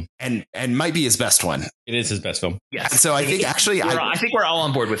 and might be his best one. It is his best film. Yes. And so I think actually, I think we're all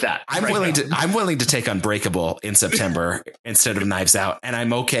on board with that. I'm willing to take Unbreakable in September instead of Knives Out, and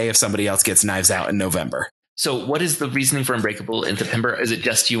I'm okay if somebody else gets Knives Out in November. So what is the reasoning for Unbreakable in September? Is it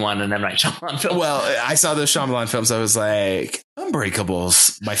just you want an M. Night Shyamalan film? Well, I saw those Shyamalan films. I was like,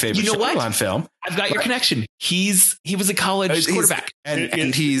 Unbreakable's my favorite Shyamalan film. I've got your connection. He was a college quarterback.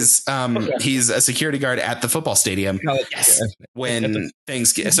 And he's a security guard at the football stadium. Yes. When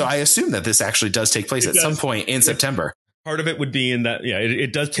things get... So I assume that this actually does take place at some point in September. Part of it would be in that,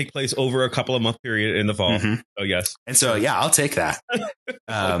 it does take place over a couple of month period in the fall. Mm-hmm. Oh, yes. And so, I'll take that.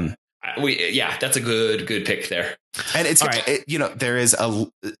 That's a good pick there. And it's, there is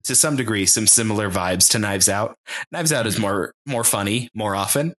to some degree, some similar vibes to Knives Out. Knives Out is more funny more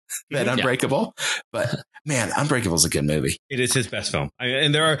often than Unbreakable, but man, Unbreakable is a good movie. It is his best film.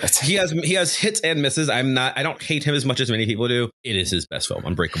 He has hits and misses. I don't hate him as much as many people do. It is his best film.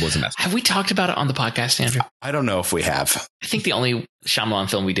 Unbreakable is a masterpiece. Have we talked about it on the podcast, Andrew? I don't know if we have. I think the only Shyamalan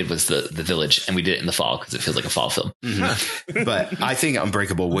film we did was the Village, and we did it in the fall because it feels like a fall film. Mm-hmm. But I think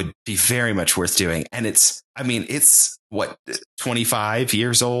Unbreakable would be very much worth doing. And it's what, 25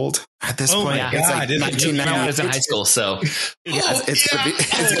 years old at this point? Yeah. It's like 1998. I was in high school, so it's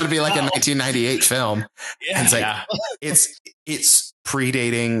going to be like a 1998 film. Yeah. And it's like, it's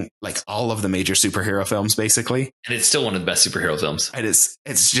predating like all of the major superhero films, basically. And it's still one of the best superhero films. And it's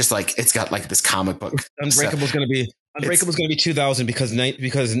just like, it's got like this comic book. Unbreakable is going to be 2000 because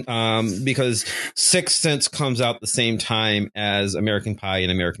Sixth Sense comes out the same time as American Pie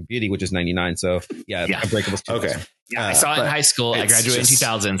and American Beauty, which is 99. So Unbreakable is 2000. Okay. Yeah, I saw it in high school. I graduated in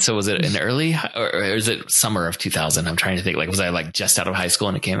 2000. So was it an early or is it summer of 2000? I'm trying to think. Like, was I like just out of high school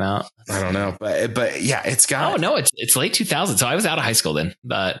when it came out? I don't know, but yeah, it's got. Oh no, it's late 2000. So I was out of high school then,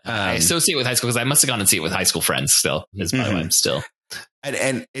 but I associate with high school because I must have gone and see it with high school friends. Still, is by the way, I'm still.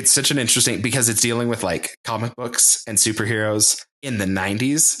 And it's such an interesting because it's dealing with like comic books and superheroes in the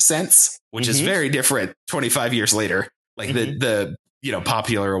 90s sense, which is very different 25 years later. Like the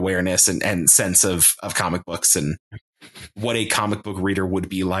popular awareness and sense of comic books and what a comic book reader would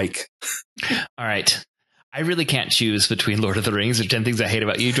be like. All right. I really can't choose between Lord of the Rings or 10 Things I Hate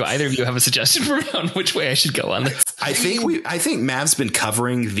About You. Do either of you have a suggestion for me on which way I should go on this? I think Mav's been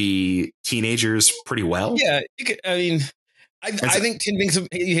covering the teenagers pretty well. Yeah. I think 10 Things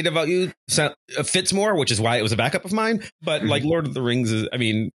You Hate About You fits more, which is why it was a backup of mine. But like Lord of the Rings is,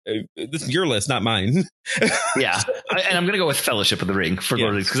 this is your list, not mine. Yeah. And I'm going to go with Fellowship of the Ring for Lord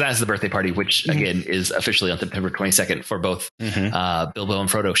of the Rings because that's the birthday party, which again is officially on September 22nd for both Bilbo and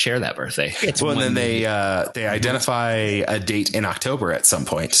Frodo share that birthday. Well, and then they identify a date in October at some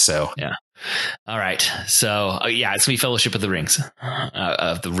point. So yeah. All right. So, it's going to be Fellowship of the Rings,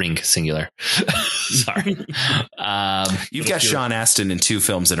 of the ring singular. Sorry. You've got Sean Astin in 2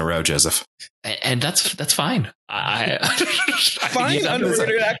 films in a row, Joseph. And that's fine. Fine.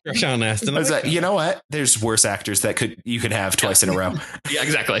 Underrated actor, Sean Astin. You know what? There's worse actors you could have twice in a row. Yeah,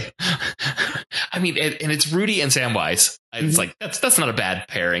 exactly. I mean, and it's Rudy and Samwise. It's like, that's not a bad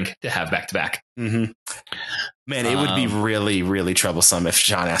pairing to have back to back. Man, it would be really, really troublesome if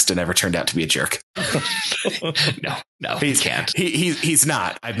Sean Astin ever turned out to be a jerk. No, he can't. He's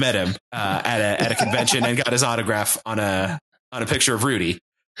not. I've met him at a convention and got his autograph on a picture of Rudy.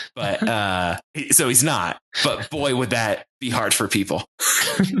 But so he's not. But boy, would that be hard for people.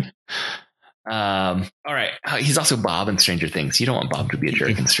 All right. He's also Bob in Stranger Things. You don't want Bob to be a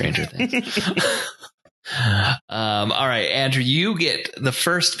jerk in Stranger Things. All right, Andrew, you get the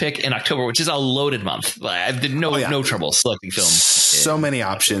first pick in October, which is a loaded month. I did no trouble selecting films. So many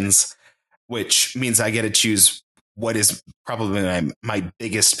options, which means I get to choose what is probably my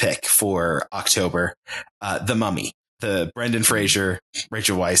biggest pick for October, The Mummy. The Brendan Fraser,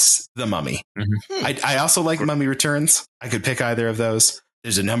 Rachel Weisz, The Mummy. I also like Mummy Returns. I could pick either of those.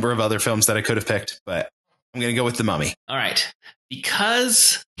 There's a number of other films that I could have picked, but I'm going to go with The Mummy. All right.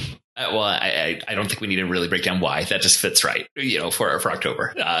 Because, I don't think we need to really break down why. That just fits right, for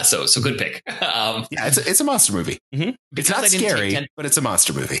October. So good pick. Yeah, it's a monster movie. It's not scary, but it's a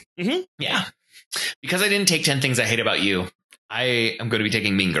monster movie. Yeah. Because I didn't take 10 Things I Hate About You, I am going to be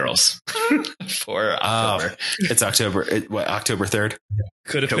taking Mean Girls for October. It's October. October 3rd?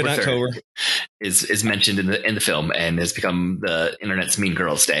 Could have been October. Is mentioned in the film and has become the internet's Mean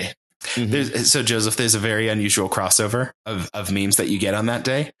Girls Day. So Joseph, there's a very unusual crossover of memes that you get on that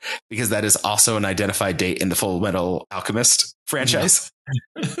day because that is also an identified date in the Full Metal Alchemist franchise.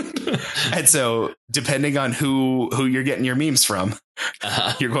 And so depending on who you're getting your memes from,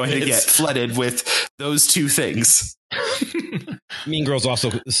 you're going to get flooded with those two things. Mean Girls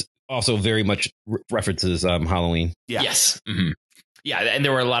also very much references Halloween. Yeah. Yes. Yeah, and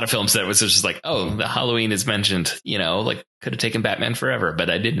there were a lot of films that was just like, oh, the Halloween is mentioned, like could have taken Batman Forever,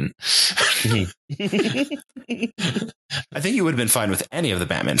 but I didn't. I think you would have been fine with any of the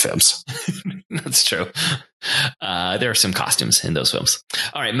Batman films. That's true. There are some costumes in those films.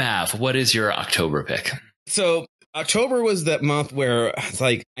 All right, Mav, what is your October pick? So October was that month where it's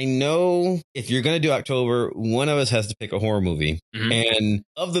like, I know if you're going to do October, one of us has to pick a horror movie. Mm-hmm. And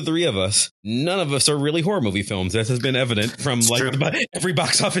of the three of us, none of us are really horror movie films. That has been evident from every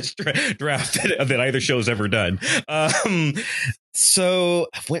box office draft that either show's ever done. So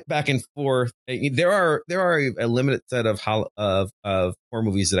I went back and forth. There are a limited set of horror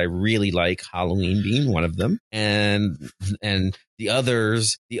movies that I really like, Halloween being one of them, and the other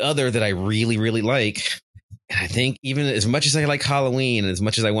that I really, really like. I think even as much as I like Halloween and as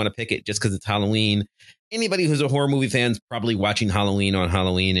much as I want to pick it just because it's Halloween, anybody who's a horror movie fan is probably watching Halloween on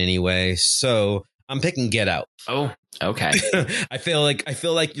Halloween anyway. So I'm picking Get Out. Oh, okay. I feel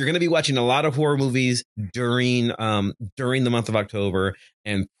like you're going to be watching a lot of horror movies during the month of October,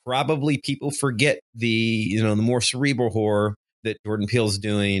 and probably people forget the more cerebral horror that Jordan Peele's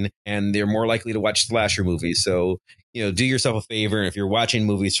doing, and they're more likely to watch slasher movies. So, do yourself a favor. And if you're watching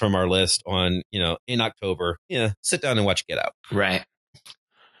movies from our list on, in October, sit down and watch Get Out. Right.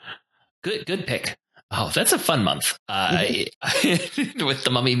 Good pick. Oh, that's a fun month. With The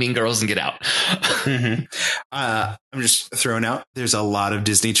Mummy, Mean Girls, and Get Out. Mm-hmm. I'm just throwing out, there's a lot of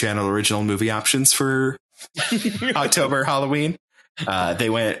Disney Channel original movie options for October Halloween. They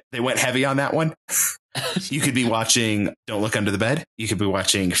went heavy on that one. You could be watching Don't Look Under the Bed. You could be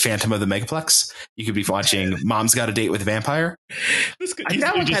watching Phantom of the Megaplex. You could be watching Mom's Got a Date with a Vampire.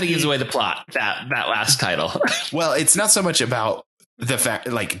 That one kind of gives away the plot, that last title. Well, it's not so much about the fact,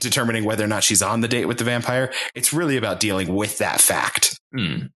 like determining whether or not she's on the date with the vampire. It's really about dealing with that fact.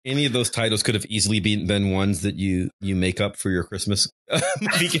 Any of those titles could have easily been ones that you make up for your Christmas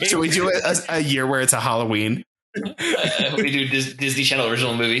movie game. Should we do a year where it's a Halloween? We do Disney Channel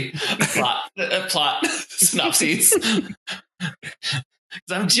original movie plot synopses.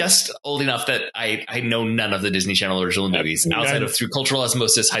 Because I'm just old enough that I know none of the Disney Channel original movies outside of through cultural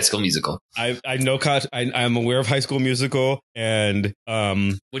osmosis, High School Musical. I'm aware of High School Musical, and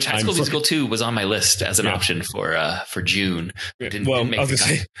which High School Musical 2 was on my list as an option for June. Didn't make I was gonna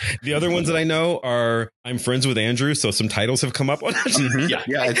say the other ones that I know are I'm Friends with Andrew, so some titles have come up on it. Mm-hmm. Yeah,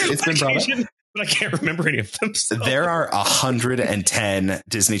 it's been brought up. But I can't remember any of them. So. There are 110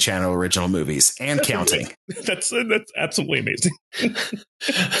 Disney Channel original movies and counting. That's absolutely amazing.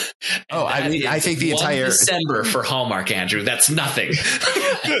 I think the entire December for Hallmark, Andrew. That's nothing.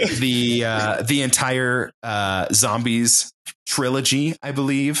 the entire Zombies trilogy, I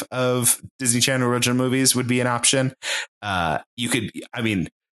believe, of Disney Channel original movies would be an option. You could,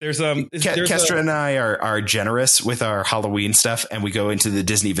 There's Kestra and I are generous with our Halloween stuff, and we go into the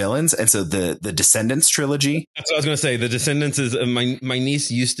Disney villains, and so the Descendants trilogy. That's what I was going to say. The Descendants is my niece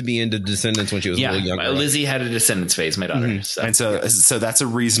used to be into Descendants when she was a little younger. Lizzie had a Descendants phase, my daughter. Mm-hmm. And so that's a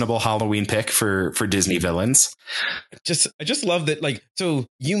reasonable Halloween pick for Disney villains. I just love that. Like, so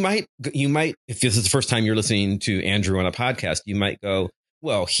you might if this is the first time you're listening to Andrew on a podcast, you might go,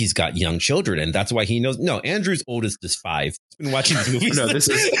 well, he's got young children, and that's why he knows. No, Andrew's oldest is 5. He's been watching these movies. No, this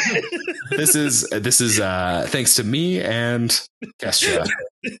is thanks to me and Kestra.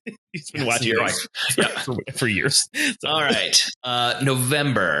 He's been watching your wife for years. So. All right,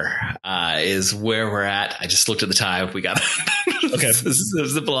 November is where we're at. I just looked at the time. We got okay.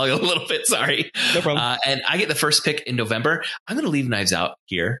 Zip along a little bit. Sorry, no problem. And I get the first pick in November. I'm going to leave Knives Out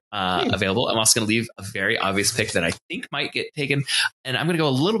here available. I'm also going to leave a very obvious pick that I think might get taken, and I'm going to go a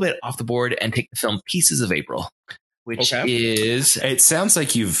little bit off the board and take the film Pieces of April. Which is... It sounds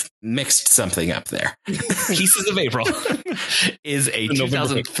like you've mixed something up there. Pieces of April is a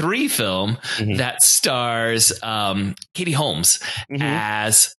 2003 film that stars Katie Holmes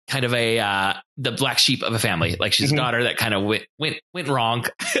as kind of the black sheep of a family. Like she's a daughter that kind of went wrong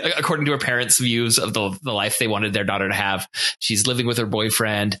according to her parents' views of the life they wanted their daughter to have. She's living with her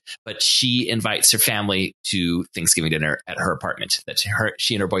boyfriend, but she invites her family to Thanksgiving dinner at her apartment. That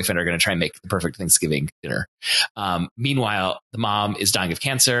she and her boyfriend are going to try and make the perfect Thanksgiving dinner. Meanwhile, the mom is dying of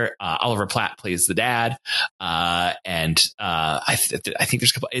cancer. Oliver Platt plays the dad. And I think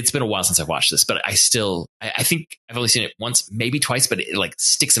there's a couple, it's been a while since I've watched this, but I think I've only seen it once, maybe twice, but it like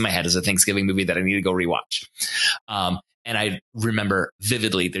sticks in my head as a Thanksgiving movie that I need to go rewatch. And I remember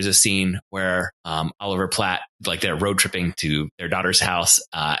vividly, there's a scene where Oliver Platt, like they're road tripping to their daughter's house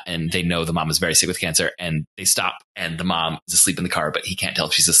and they know the mom is very sick with cancer and they stop and the mom is asleep in the car, but he can't tell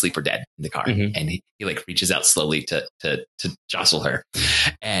if she's asleep or dead in the car. And he like reaches out slowly to jostle her.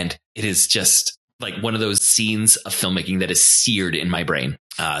 And it is just like one of those scenes of filmmaking that is seared in my brain.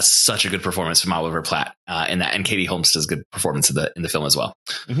 Such a good performance from Oliver Platt in that. And Katie Holmes does good performance in the film as well.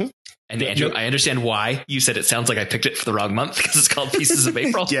 And Andrew, I understand why you said it sounds like I picked it for the wrong month because it's called Pieces of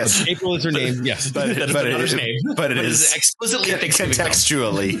April. Yes. April is her name. Yes. But it is explicitly a Thanksgiving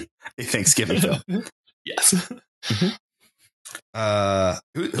contextually film. A Thanksgiving film. Yes.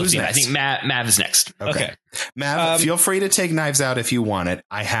 Who's next? I think Mav is next. Okay. Mav, feel free to take Knives Out if you want it.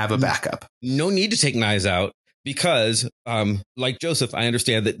 I have a backup. No need to take Knives Out because, like Joseph, I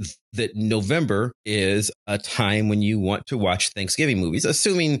understand that November is a time when you want to watch Thanksgiving movies,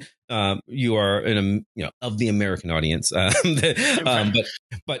 assuming you are of the American audience.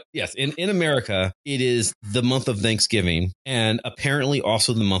 But yes, in America, it is the month of Thanksgiving and apparently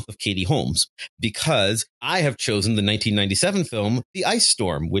also the month of Katie Holmes, because I have chosen the 1997 film The Ice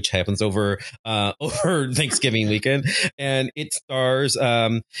Storm, which happens over Thanksgiving weekend, and it stars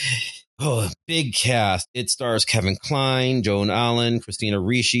big cast. It stars Kevin Kline, Joan Allen, Christina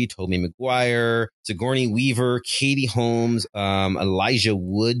Ricci, Tobey Maguire, Sigourney Weaver, Katie Holmes, Elijah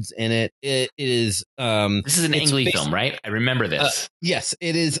Woods in it. It is this is an Ang Lee film, right? I remember this. Yes,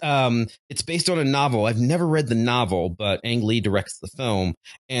 it is. It's based on a novel. I've never read the novel, but Ang Lee directs the film,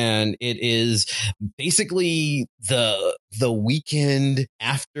 and it is basically the weekend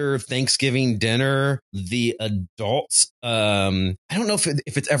after Thanksgiving dinner. The adults, I don't know if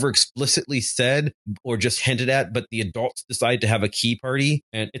it's ever explicitly said or just hinted at, but the adults decide to have a key party,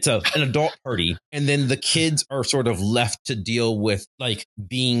 and it's an adult party. And then the kids are sort of left to deal with like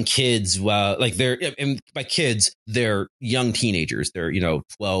being kids. Like and by kids, they're young teenagers. They're,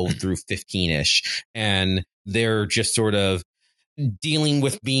 12 through 15-ish. And they're just sort of dealing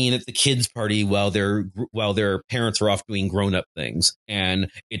with being at the kids' party while their parents are off doing grown-up things.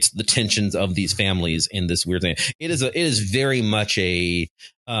 And it's the tensions of these families in this weird thing. It is very much a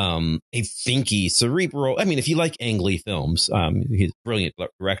thinky, cerebral. I mean, if you like Ang Lee films, he's a brilliant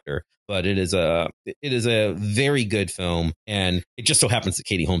director, but it is a very good film, and it just so happens that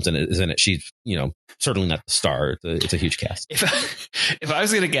Katie Holmes is in it. She's, certainly not the star. It's a huge cast. If I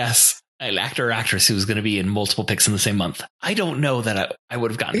was going to guess an actor or actress who was going to be in multiple picks in the same month, I don't know that I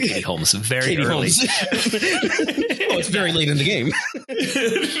would have gotten Katie Holmes very early. Well, it's very late in the game.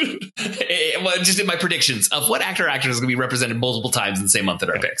 Well, just in my predictions of what actor or actress is going to be represented multiple times in the same month in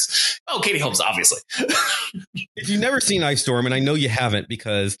our picks. Oh, Katie Holmes, obviously. If you've never seen Ice Storm, and I know you haven't,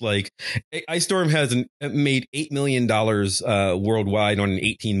 because Ice Storm has made $8 million worldwide on an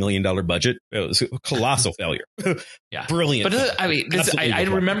 $18 million budget. It was a colossal failure. Yeah, brilliant. But I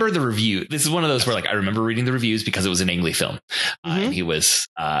remember the review. This is one of those where I remember reading the reviews because it was an Ang Lee film. And he was,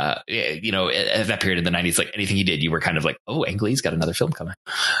 at that period in the 90s, like anything he did, you were kind of like, oh, Ang Lee's got another film coming.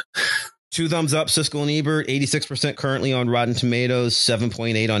 2 thumbs up, Siskel and Ebert, 86% currently on Rotten Tomatoes,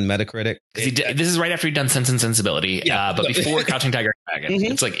 7.8 on Metacritic. This is right after he'd done Sense and Sensibility, but before Crouching Tiger and Dragon.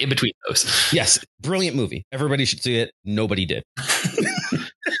 It's like in between those. Yes, brilliant movie. Everybody should see it. Nobody did.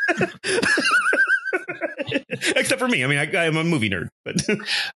 Except for me. I mean, I'm a movie nerd. But all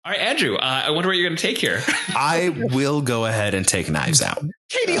right, Andrew, I wonder what you're going to take here. I will go ahead and take Knives Out.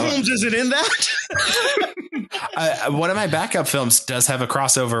 Katie Holmes isn't in that. One of my backup films does have a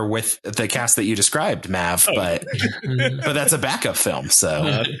crossover with the cast that you described, Mav, but that's a backup film.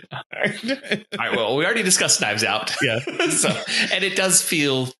 So, all right. Well, we already discussed Knives Out. Yeah. And it does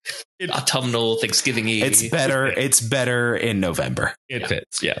feel autumnal, Thanksgiving-y. It's better in November. It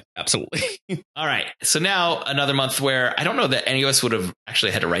fits. Yeah, absolutely. All right. So now another month where I don't know that any of us would have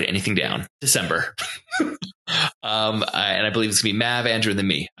actually had to write anything down. December. And I believe it's gonna be Mav, Andrew, and then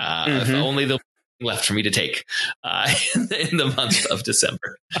me. If only the left for me to take in the month of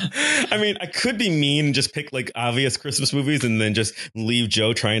December. I mean, I could be mean and just pick like obvious Christmas movies and then just leave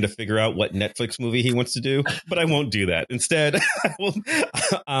Joe trying to figure out what Netflix movie he wants to do, but I won't do that. Instead,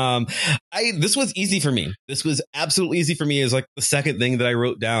 this was easy for me. This was absolutely easy for me. Is like the second thing that I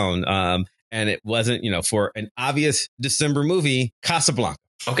wrote down, and it wasn't, for an obvious December movie, Casablanca.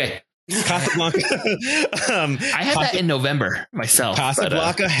 Okay. Casablanca. I had that in November myself.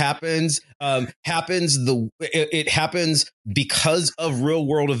 Casablanca happens because of real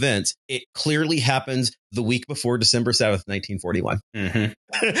world events. It clearly happens the week before December 7th, 1941.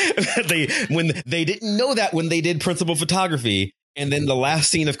 They didn't know that when they did principal photography. And then the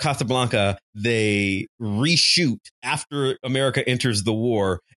last scene of Casablanca, they reshoot after America enters the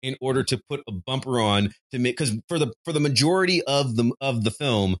war in order to put a bumper on to make, because for the majority of the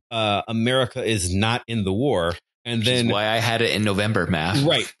film, America is not in the war. And then why I had it in November, Mav.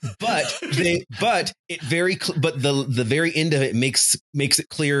 Right. But the very end of it makes it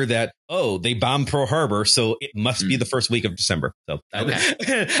clear that, they bombed Pearl Harbor, so it must be the first week of December. So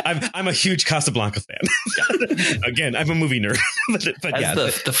okay. I'm a huge Casablanca fan. Again, I'm a movie nerd. but yeah,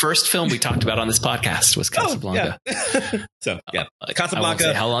 the first film we talked about on this podcast was Casablanca. So yeah,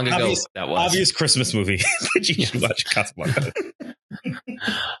 Casablanca. How long ago that was? Obvious Christmas movie that you should watch. Casablanca.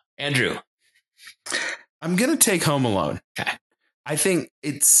 Andrew. I'm going to take Home Alone. Okay. I think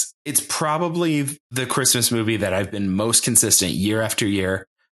it's probably the Christmas movie that I've been most consistent year after year.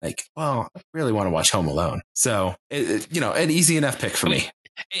 Like, well, I really want to watch Home Alone. So, an easy enough pick for me.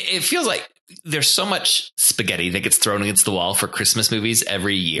 It feels like there's so much spaghetti that gets thrown against the wall for Christmas movies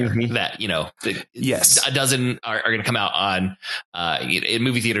every year that, yes, a dozen are going to come out on in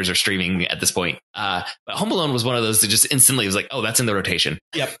movie theaters or streaming at this point. But Home Alone was one of those that just instantly was like, oh, that's in the rotation.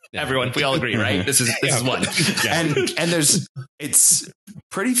 Yep. Everyone, we all agree, right? This is one. Yeah. And it's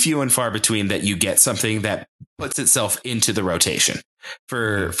pretty few and far between that you get something that puts itself into the rotation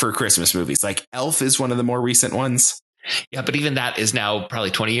for Christmas movies. Like Elf is one of the more recent ones. Yeah, but even that is now probably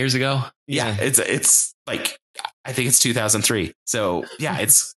 20 years ago. Yeah, it's like, I think it's 2003. So yeah,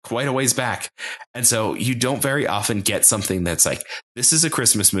 it's quite a ways back. And so you don't very often get something that's like, this is a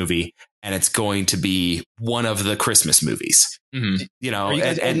Christmas movie and it's going to be one of the Christmas movies. Are you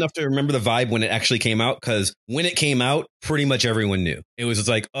guys old enough to remember the vibe when it actually came out? Because when it came out, pretty much everyone knew. It was just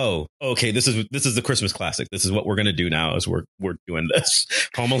like, oh, okay, this is the Christmas classic. This is what we're going to do now. Is we're doing this.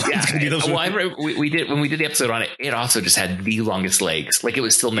 Home Alone's going to be those. Well, we did when we did the episode on it. It also just had the longest legs. Like it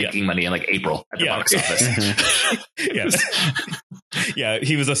was still making money in like April at the box office. Yes. Yeah,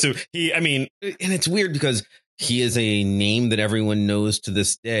 he was and it's weird because he is a name that everyone knows to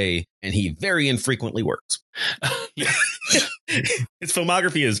this day, and he very infrequently works. His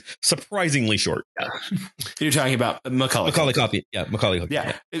filmography is surprisingly short. You're talking about Macaulay Culkin. Yeah, Macaulay Culkin.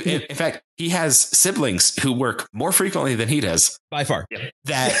 Yeah. In fact, he has siblings who work more frequently than he does. By far.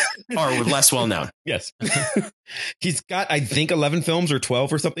 That are less well known. Yes. He's got, I think, 11 films or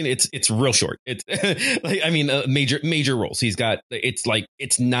 12 or something. It's real short. It's major roles. He's got,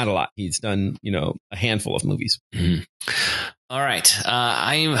 it's not a lot. He's done, a handful of movies. Mm-hmm. All right.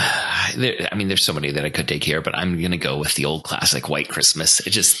 There's so many that I could take here, but I'm going to go with the old classic White Christmas. It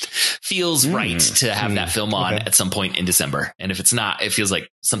just feels right to have that film on at some point in December. And if it's not, it feels like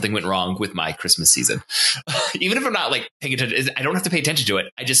something went wrong with my Christmas season. Even if I'm not like paying attention, I don't have to pay attention to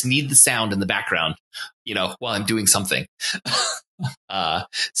it. I just need the sound in the background, while I'm doing something.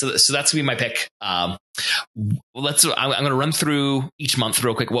 So that's going to be my pick. I'm going to run through each month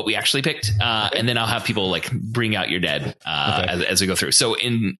real quick what we actually picked, and then I'll have people like bring out your dead as we go through. So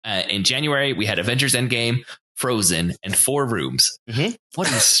in January we had Avengers Endgame, Frozen, and Four Rooms. Mm-hmm. What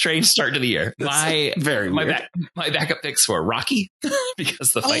a strange start to the year. My backup picks were Rocky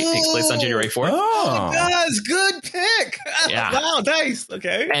because the fight takes place on January 4th. Oh, that's good pick. Yeah. Wow, nice.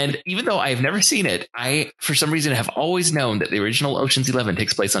 Okay. And even though I've never seen it, I, for some reason, have always known that the original Ocean's 11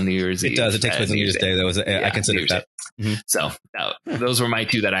 takes place on New Year's Eve. It does. It takes place on New Year's Day. I considered that. Mm-hmm. So those were my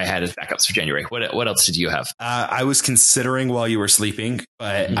two that I had as backups for January. What else did you have? I was considering while you were sleeping,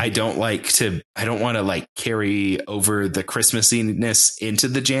 but I don't want to like carry over the Christmassiness into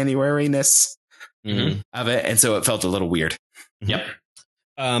the January-ness of it. And so it felt a little weird. Yep.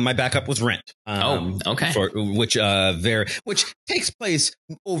 My backup was Rent. Okay. Which takes place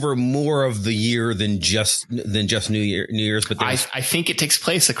over more of the year than just New Year's. But I think it takes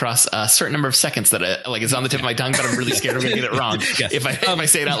place across a certain number of seconds that is on the tip of my tongue, but I'm really scared I'm going to get it wrong if I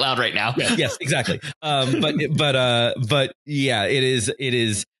say it out loud right now. Yes, exactly. But yeah, it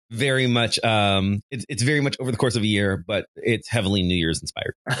is very much it's very much over the course of a year, but it's heavily New Year's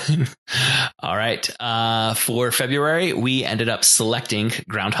inspired. All right. For February, we ended up selecting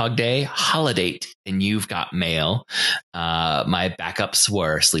Groundhog Day, Holiday, and You've Got Mail. My backups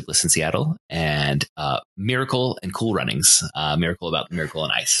were Sleepless in Seattle and Miracle and Cool Runnings. Miracle about the Miracle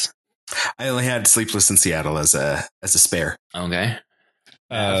on Ice. I only had Sleepless in Seattle as a spare. Okay.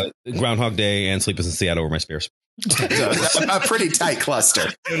 Groundhog Day and Sleepless in Seattle were my spares. A pretty tight cluster.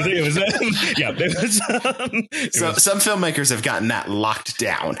 Some filmmakers have gotten that locked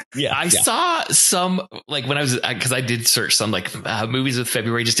down. I saw some, like when I was, because I did search some like movies with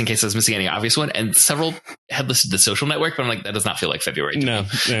February just in case I was missing any obvious one, and several had listed The Social Network, but I'm like, that does not feel like February.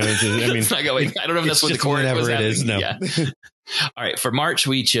 It's not going. I don't know if that's what the core was. It is. No. Yeah. All right. For March,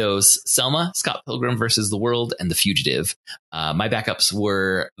 we chose Selma, Scott Pilgrim versus the World, and The Fugitive. My backups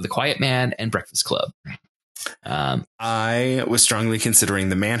were The Quiet Man and Breakfast Club. I was strongly considering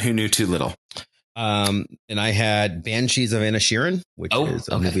The Man Who Knew Too Little. And I had Banshees of Inisherin, which is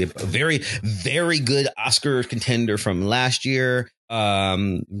a movie, a very, very good Oscar contender from last year.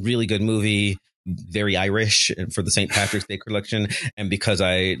 Really good movie. Very Irish for the St. Patrick's Day collection. And because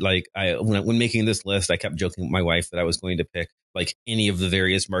when making this list, I kept joking with my wife that I was going to pick like any of the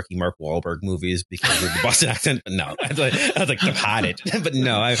various Mark Wahlberg movies because of the Boston accent. But no, I was like, departed. But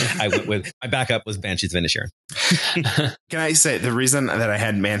no, I went with my backup was Banshees of Inisherin. Can I say the reason that I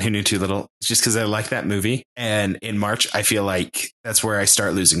had Man Who Knew Too Little is just because I like that movie. And in March, I feel like that's where I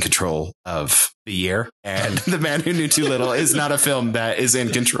start losing control of the year. And The Man Who Knew Too Little is not a film that is in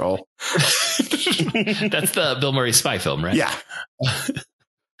control. That's the Bill Murray spy film, right? Yeah.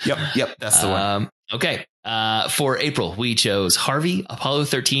 Yep. That's the one. Okay. For April, we chose Harvey, Apollo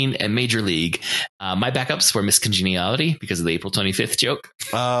 13, and Major League. My backups were Miss Congeniality because of the April 25th joke.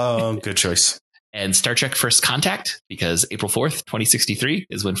 Oh, good choice. And Star Trek First Contact because April 4th, 2063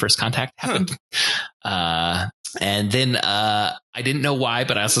 is when First Contact happened. And then I didn't know why,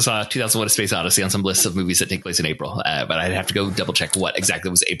 but I also saw 2001: A Space Odyssey on some lists of movies that take place in April. But I'd have to go double check what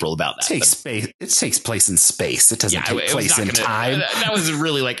exactly was April about that. It takes place in space. It doesn't take place in time. That was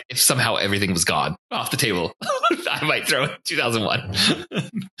really like if somehow everything was gone off the table, I might throw it 2001.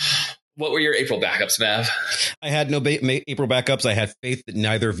 What were your April backups, Mav? I had no April backups. I had faith that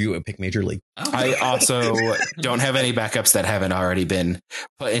neither of you would pick Major League. Oh. I also don't have any backups that haven't already been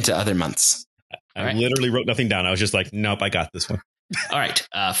put into other months. I literally wrote nothing down. I was just like, nope, I got this one. All right.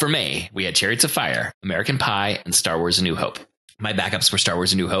 For May, we had Chariots of Fire, American Pie, and Star Wars: A New Hope. My backups were Star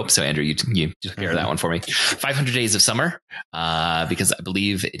Wars: A New Hope. So, Andrew, you took care of that one for me. 500 Days of Summer, because I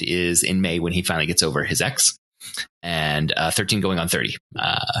believe it is in May when he finally gets over his ex. And 13 Going on 30.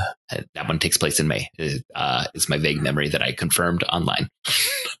 That one takes place in May. It's my vague memory that I confirmed online.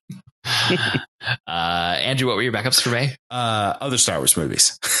 Andrew, what were your backups for May? Other Star Wars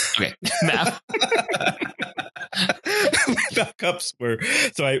movies. Okay. Matt? Backups were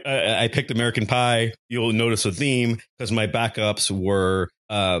so I picked American Pie. You'll notice a theme because my backups were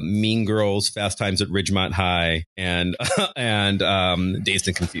Mean Girls, Fast Times at Ridgemont High, and Dazed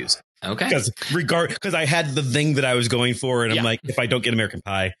and Confused. Okay. Because I had the thing that I was going for, and I'm like, if I don't get American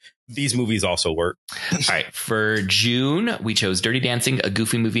Pie, these movies also work. All right. For June, we chose Dirty Dancing, A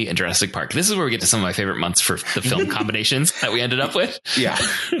Goofy Movie, and Jurassic Park. This is where we get to some of my favorite months for the film combinations that we ended up with. Yeah.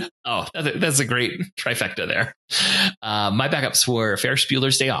 Oh, that's a great trifecta there. My backups were Ferris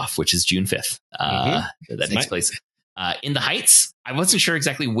Bueller's Day Off, which is June 5th. That takes place. In the Heights, I wasn't sure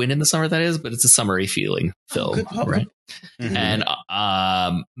exactly when in the summer that is, but it's a summery feeling film, right? Mm-hmm.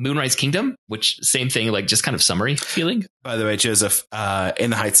 And Moonrise Kingdom, which same thing, like just kind of summery feeling. By the way, Joseph,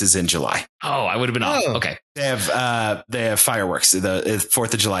 In the Heights is in July. Oh, I would have been off. Okay, they have fireworks. The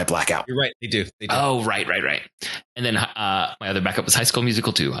 4th of July blackout. You're right. They do. Oh, right. And then my other backup was High School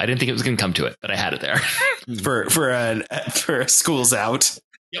Musical 2. I didn't think it was going to come to it, but I had it there for school's out.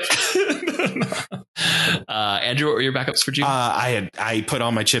 Yep. Andrew, what were your backups for June? I put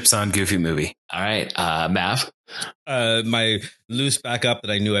all my chips on Goofy Movie. All right. Mav? My loose backup that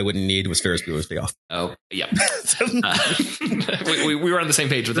I knew I wouldn't need was Ferris Bueller's Day Off. Oh, yep. We were on the same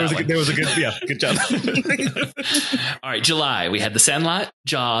page with that one. There was a good job. All right. July, we had The Sandlot,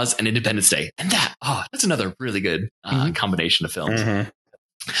 Jaws, and Independence Day. And that's another really good combination of films. Mm-hmm.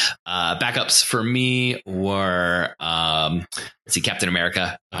 Backups for me were let's see, Captain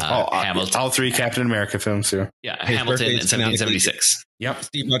America, Hamilton, all three Captain America films here. Yeah, Hamilton in 1776. Yep,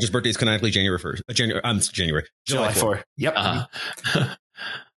 Steve Rogers' birthday is canonically January 1st. July 4th. Yep.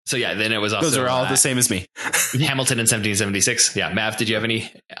 So yeah, then it was also those are all the same as me. Hamilton in 1776. Yeah, Mav, did you have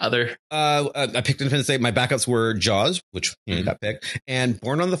any other? I picked Independence Day. My backups were Jaws, which got picked, and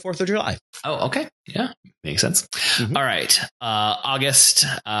Born on the 4th of July. Oh, okay. Yeah, makes sense. Mm-hmm. All right. August,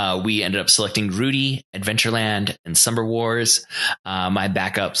 we ended up selecting Rudy, Adventureland, and Summer Wars. My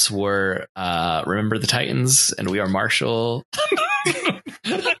backups were Remember the Titans and We Are Marshall.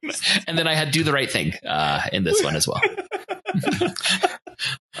 And then I had Do the Right Thing in this one as well.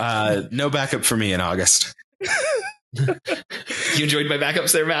 No backup for me in August. You enjoyed my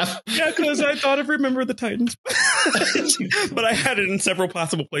backups there, Matt? Yeah, because I thought of Remember the Titans, but I had it in several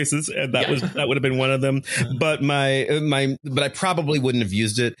possible places, and that would have been one of them. But but I probably wouldn't have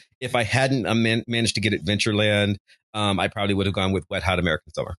used it if I hadn't managed to get Adventureland. I probably would have gone with Wet Hot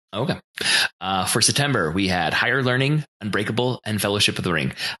American Summer. Okay. For September, we had Higher Learning, Unbreakable, and Fellowship of the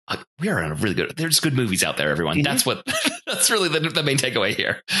Ring. We are on a really good. There's good movies out there, everyone. Mm-hmm. That's really the main takeaway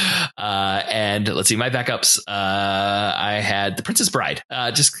here. And let's see, my backups. I had The Princess Bride.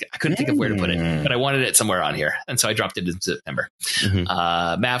 I couldn't think of where to put it, but I wanted it somewhere on here, and so I dropped it in September.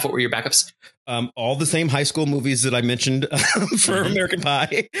 Mm-hmm. Mav, what were your backups? All the same high school movies that I mentioned for American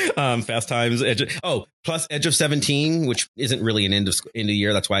Pie, Fast Times, plus Edge of 17, which isn't really an end of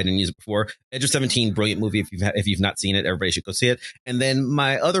year. That's why I didn't use it before. Edge of 17, brilliant movie. If you've not seen it, everybody should go see it. And then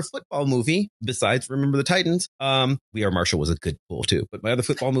my other football movie, besides Remember the Titans, We Are Marshall was a good pull too. But my other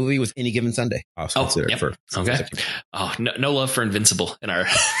football movie was Any Given Sunday. Okay. Oh, no love for Invincible in our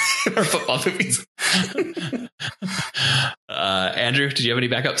in our football movies. Andrew, did you have any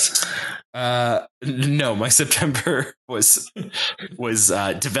backups? No, my September was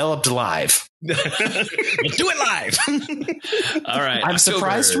developed live. Do it live. All right. I'm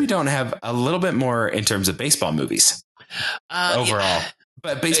surprised we don't have a little bit more in terms of baseball movies overall. Yeah.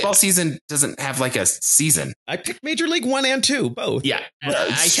 But baseball season doesn't have like a season. I picked Major League 1 and 2, both. Yeah,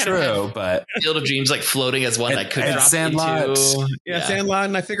 it's true, but Field of Dreams like floating as one I could drop Sandlot. into. Yeah, Sandlot,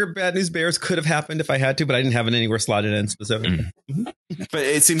 and I figured Bad News Bears could have happened if I had to, but I didn't have it anywhere slotted in specifically. But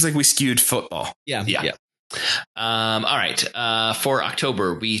it seems like we skewed football. Yeah. All right. For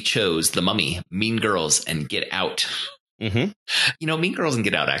October, we chose The Mummy, Mean Girls, and Get Out. Mm-hmm. Mean Girls and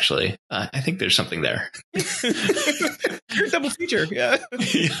Get Out, actually. I think there's something there. You're a double feature. Yeah.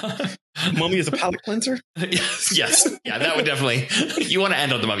 Mummy is a palate cleanser. Yes. Yeah, that would definitely. You want to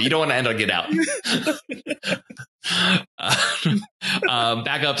end on The Mummy. You don't want to end on Get Out.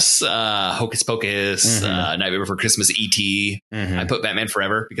 Backups, Hocus Pocus, Nightmare Before Christmas, E.T. I put Batman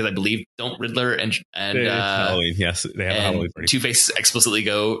Forever because I believe don't Riddler and Halloween. Yes, they have a Halloween party. Two-Face explicitly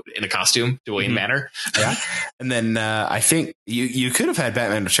go in a costume to Wayne Manor. Yeah, and then I think you could have had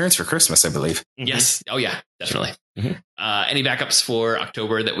Batman Returns for Christmas, I believe. Yes. Oh yeah, definitely. Any backups for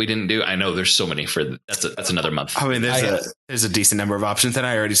October that we didn't do? I know there's so many that's another month. I mean, there's a decent number of options, and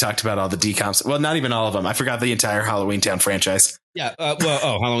I already talked about all the decomps. Well, not even all of them. I forgot the entire Halloween Town franchise. Yeah.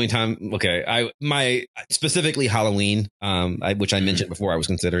 Halloween Town. Okay. My specifically Halloween, which I mentioned before I was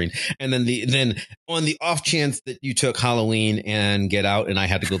considering. And then on the off chance that you took Halloween and Get Out and I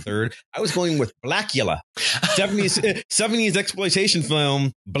had to go third, I was going with Blackula. 70s exploitation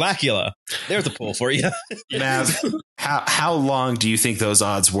film, Blackula. There's a pull for you. Mav, how long do you think those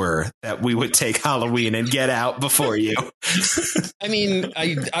odds were that we would take Halloween and Get Out before you? I mean,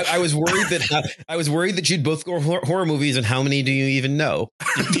 I was worried that you'd both go horror movies, and how many do you even know?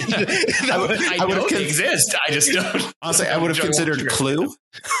 I know they exist. I just don't. Honestly, I would have considered Clue.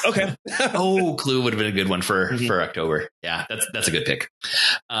 Okay. Clue would have been a good one for October. Yeah, that's a good pick.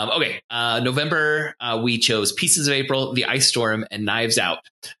 Okay. November, we chose Pieces of April, The Ice Storm, and Knives Out.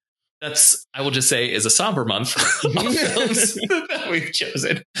 That's, I will just say, is a somber month of films that we've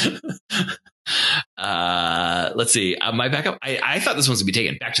chosen. Let's see. My backup, I thought this one was going to be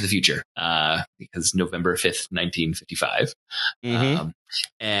taken, Back to the Future, because November 5th, 1955. And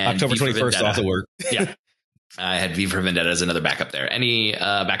October 21st also worked. Yeah. I had V for Vendetta as another backup there. Any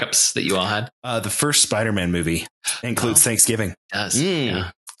backups that you all had? The first Spider-Man movie includes Thanksgiving. It does.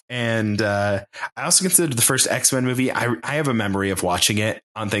 Yeah. And I also considered the first X-Men movie. I have a memory of watching it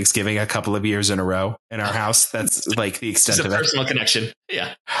on Thanksgiving a couple of years in a row in our house. That's like the extent of it. It's a personal connection.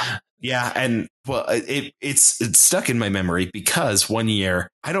 Yeah. Yeah. And well, it's stuck in my memory because one year,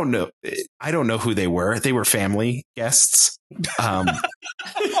 I don't know who they were. They were family guests.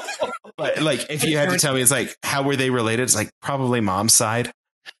 But like, if you had to tell me, it's like, how were they related? It's like probably mom's side,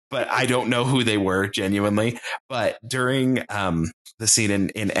 but I don't know who they were genuinely. But during the scene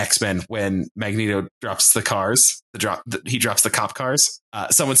in X-Men when Magneto drops the cars, he drops the cop cars.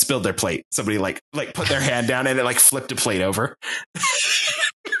 Someone spilled their plate. Somebody like put their hand down and it like flipped a plate over.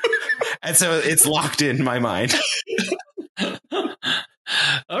 And so it's locked in my mind.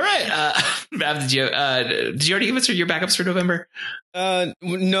 All right. Mav, did you already give us your backups for November?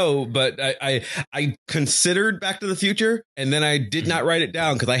 No, but I considered Back to the Future, and then I did not write it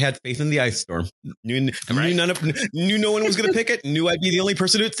down because I had faith in the Ice Storm. Knew no one was going to pick it. Knew I'd be the only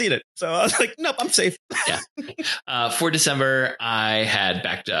person who'd seen it. So I was like, nope, I'm safe. Yeah. For December, I had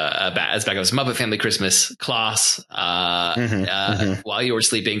as backups Muppet Family Christmas, Klaus, While You Were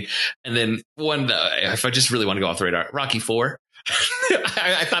Sleeping, and then one if I just really want to go off the radar, Rocky IV.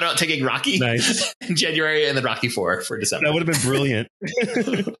 I thought about taking Rocky in January and then Rocky IV for December. That would have been brilliant.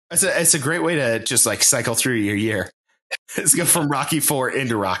 It's a great way to just like cycle through your year. Let's go from Rocky IV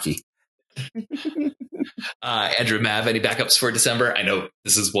into Rocky. Andrew, Mav, any backups for December? I know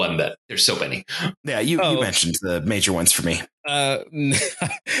this is one that there's so many. Yeah, you mentioned the major ones for me.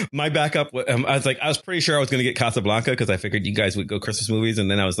 My backup, I was pretty sure I was going to get Casablanca because I figured you guys would go Christmas movies. And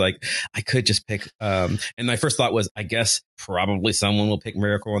then I was like, I could just pick. And my first thought was, I guess probably someone will pick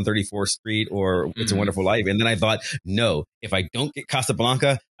Miracle on 34th Street or It's a Wonderful Life. And then I thought, no, if I don't get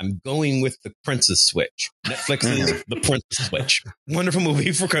Casablanca, I'm going with The Princess Switch. Netflix's The Princess Switch. Wonderful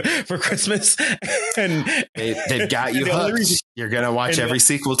movie for Christmas. And they've got you hooked. You're going to watch every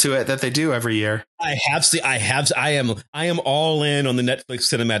sequel to it that they do every year. I am all in on the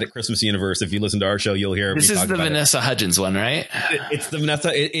Netflix cinematic Christmas universe. If you listen to our show, you'll hear this is the Vanessa Hudgens one, right? It's the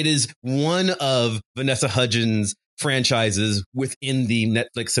Vanessa. It is one of Vanessa Hudgens' franchises within the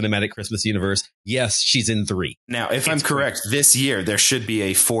Netflix cinematic Christmas universe. Yes, she's in 3. Now, if I'm correct, this year there should be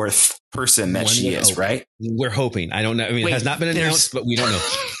a 4th person that she is, right? We're hoping. I don't know. I mean, it has not been announced, but we don't know.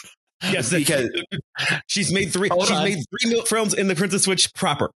 Yes, because she's made 3. She's made 3 films in the Princess Switch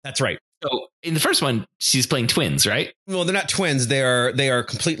proper. That's right. So in the first one, she's playing twins, right? Well, they're not twins. They are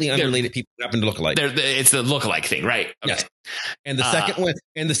completely unrelated people who happen to look alike. It's the look-alike thing, right? Okay. Yes. And the second one,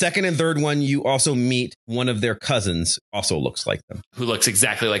 and the second and third one, you also meet one of their cousins, also looks like them, who looks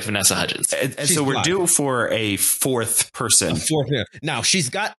exactly like Vanessa Hudgens. And so we're due for a 4th person. Now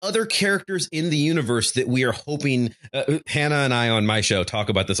she's got other characters in the universe that we are hoping. Hannah and I on my show talk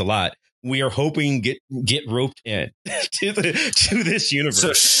about this a lot. We are hoping get roped in to this universe.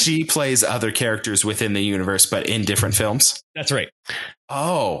 So she plays other characters within the universe, but in different films. That's right.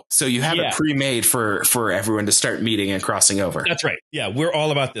 Oh, so you have it pre-made for everyone to start meeting and crossing over. That's right. Yeah, we're all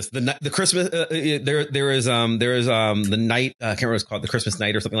about this. The Christmas there is the night. I can't remember what it's called, the Christmas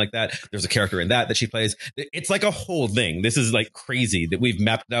night or something like that. There's a character in that she plays. It's like a whole thing. This is like crazy that we've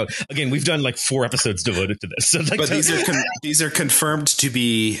mapped it out. Again, we've done like 4 episodes devoted to this. So but these are confirmed to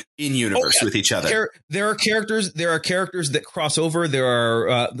be in universe with each other. There are characters that cross over. There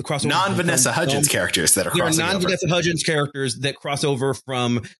are the crossover non-Vanessa Hudgens characters that are crossing over. There are non-Vanessa Hudgens characters that cross over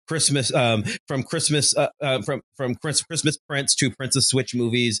from Christmas Christmas Prince to Princess Switch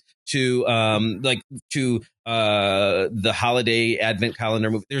movies to the holiday advent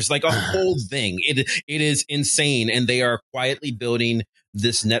calendar movie. There's like a whole thing. It is insane, and they are quietly building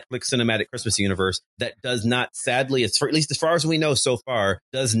this Netflix cinematic Christmas universe that does not, sadly, at least as far as we know so far,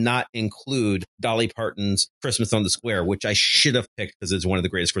 does not include Dolly Parton's Christmas on the Square, which I should have picked because it's one of the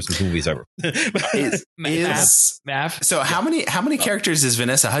greatest Christmas movies ever. So how many characters is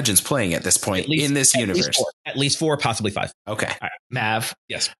Vanessa Hudgens playing at this point in this universe? At least 4, possibly 5. Okay. Right. Mav.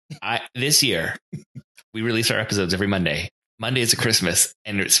 Yes. This year, we release our episodes every Monday. Monday is a Christmas,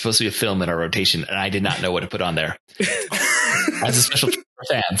 and it's supposed to be a film in our rotation, and I did not know what to put on there. As a special treat for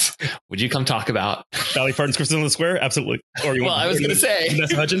fans, would you come talk about Dolly Parton's Christmas on the Square? Absolutely. Or I was going to say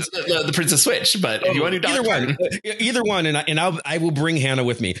Vanessa Hudgens, the Princess Switch, but if you want to do either one, and I will bring Hannah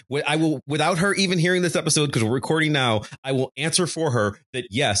with me. I will, without her even hearing this episode, because we're recording now, I will answer for her that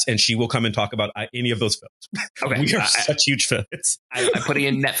yes, and she will come and talk about any of those films. Okay, we are such huge fans. I'm putting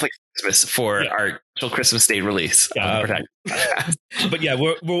in Netflix Christmas for our Christmas Day release. But yeah,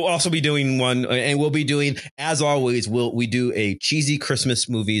 we'll also be doing one, and we'll be doing, as always, we do a cheesy Christmas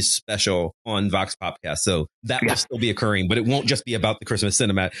movies special on VoxPopcast. So that will still be occurring, but it won't just be about the Christmas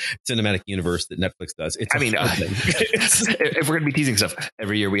cinematic universe that Netflix does. It's if we're going to be teasing stuff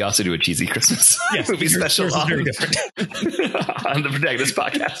every year, we also do a cheesy Christmas movie special on, very different. on the Protagonist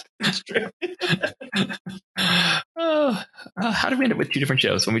podcast. That's true. How do we end up with 2 different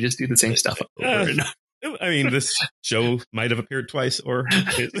shows when we just do the same stuff over and over? I mean, this show might have appeared twice, or so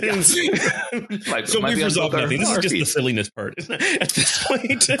we've resolved nothing. This is just the silliness part at this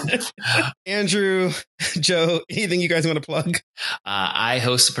point. Andrew, Joe, anything you guys want to plug? I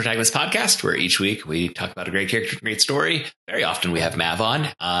host the Protagonist podcast, where each week we talk about a great character, great story. Very often we have Mav on,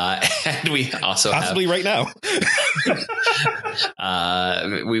 and we also possibly right now.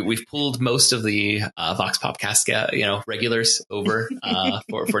 We've pulled most of the VoxPopcast, regulars over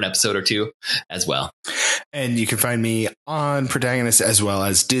for an episode or 2 as well. And you can find me on Protagonist as well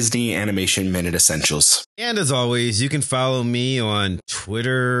as Disney Animation Minute Essentials. And as always, you can follow me on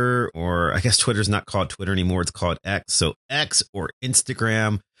Twitter, or I guess Twitter's not called Twitter anymore. It's called X. So X or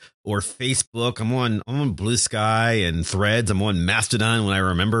Instagram or Facebook. I'm on Blue Sky and Threads. I'm on Mastodon when I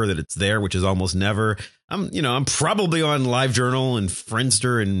remember that it's there, which is almost never. I'm probably on LiveJournal and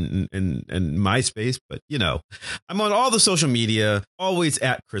Friendster and MySpace, but I'm on all the social media, always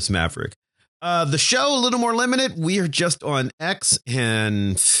at Chris Maverick. The show, a little more limited. We are just on X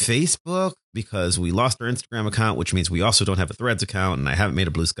and Facebook because we lost our Instagram account, which means we also don't have a Threads account, and I haven't made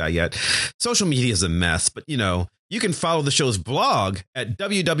a Blue Sky yet. Social media is a mess, but you can follow the show's blog at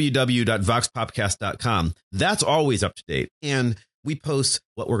www.voxpopcast.com. That's always up to date. And we post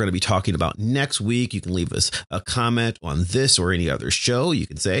what we're going to be talking about next week. You can leave us a comment on this or any other show. You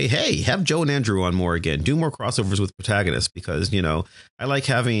can say, hey, have Joe and Andrew on more again. Do more crossovers with Protagonist because, I like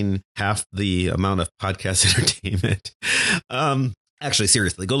having half the amount of podcast entertainment. Actually,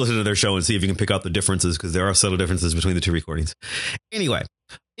 seriously, go listen to their show and see if you can pick out the differences because there are subtle differences between the two recordings. Anyway,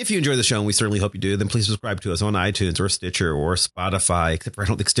 if you enjoy the show, and we certainly hope you do, then please subscribe to us on iTunes or Stitcher or Spotify, except for I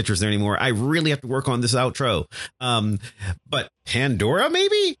don't think Stitcher's there anymore. I really have to work on this outro. But Pandora,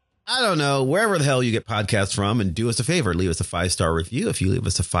 maybe? I don't know, wherever the hell you get podcasts from, and do us a favor, leave us a 5-star review. If you leave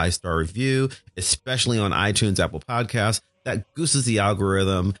us a 5-star review, especially on iTunes, Apple Podcasts, that gooses the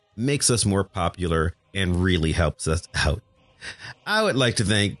algorithm, makes us more popular, and really helps us out. I would like to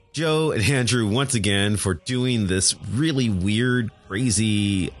thank Joe and Andrew once again for doing this really weird,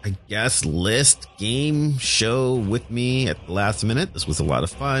 crazy, I guess, list game show with me at the last minute. This was a lot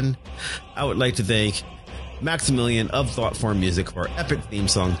of fun. I would like to thank Maximilian of Thoughtform Music for our epic theme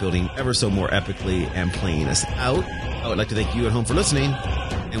song, building ever so more epically and playing us out. I would like to thank you at home for listening,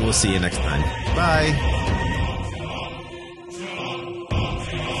 and we'll see you next time. Bye.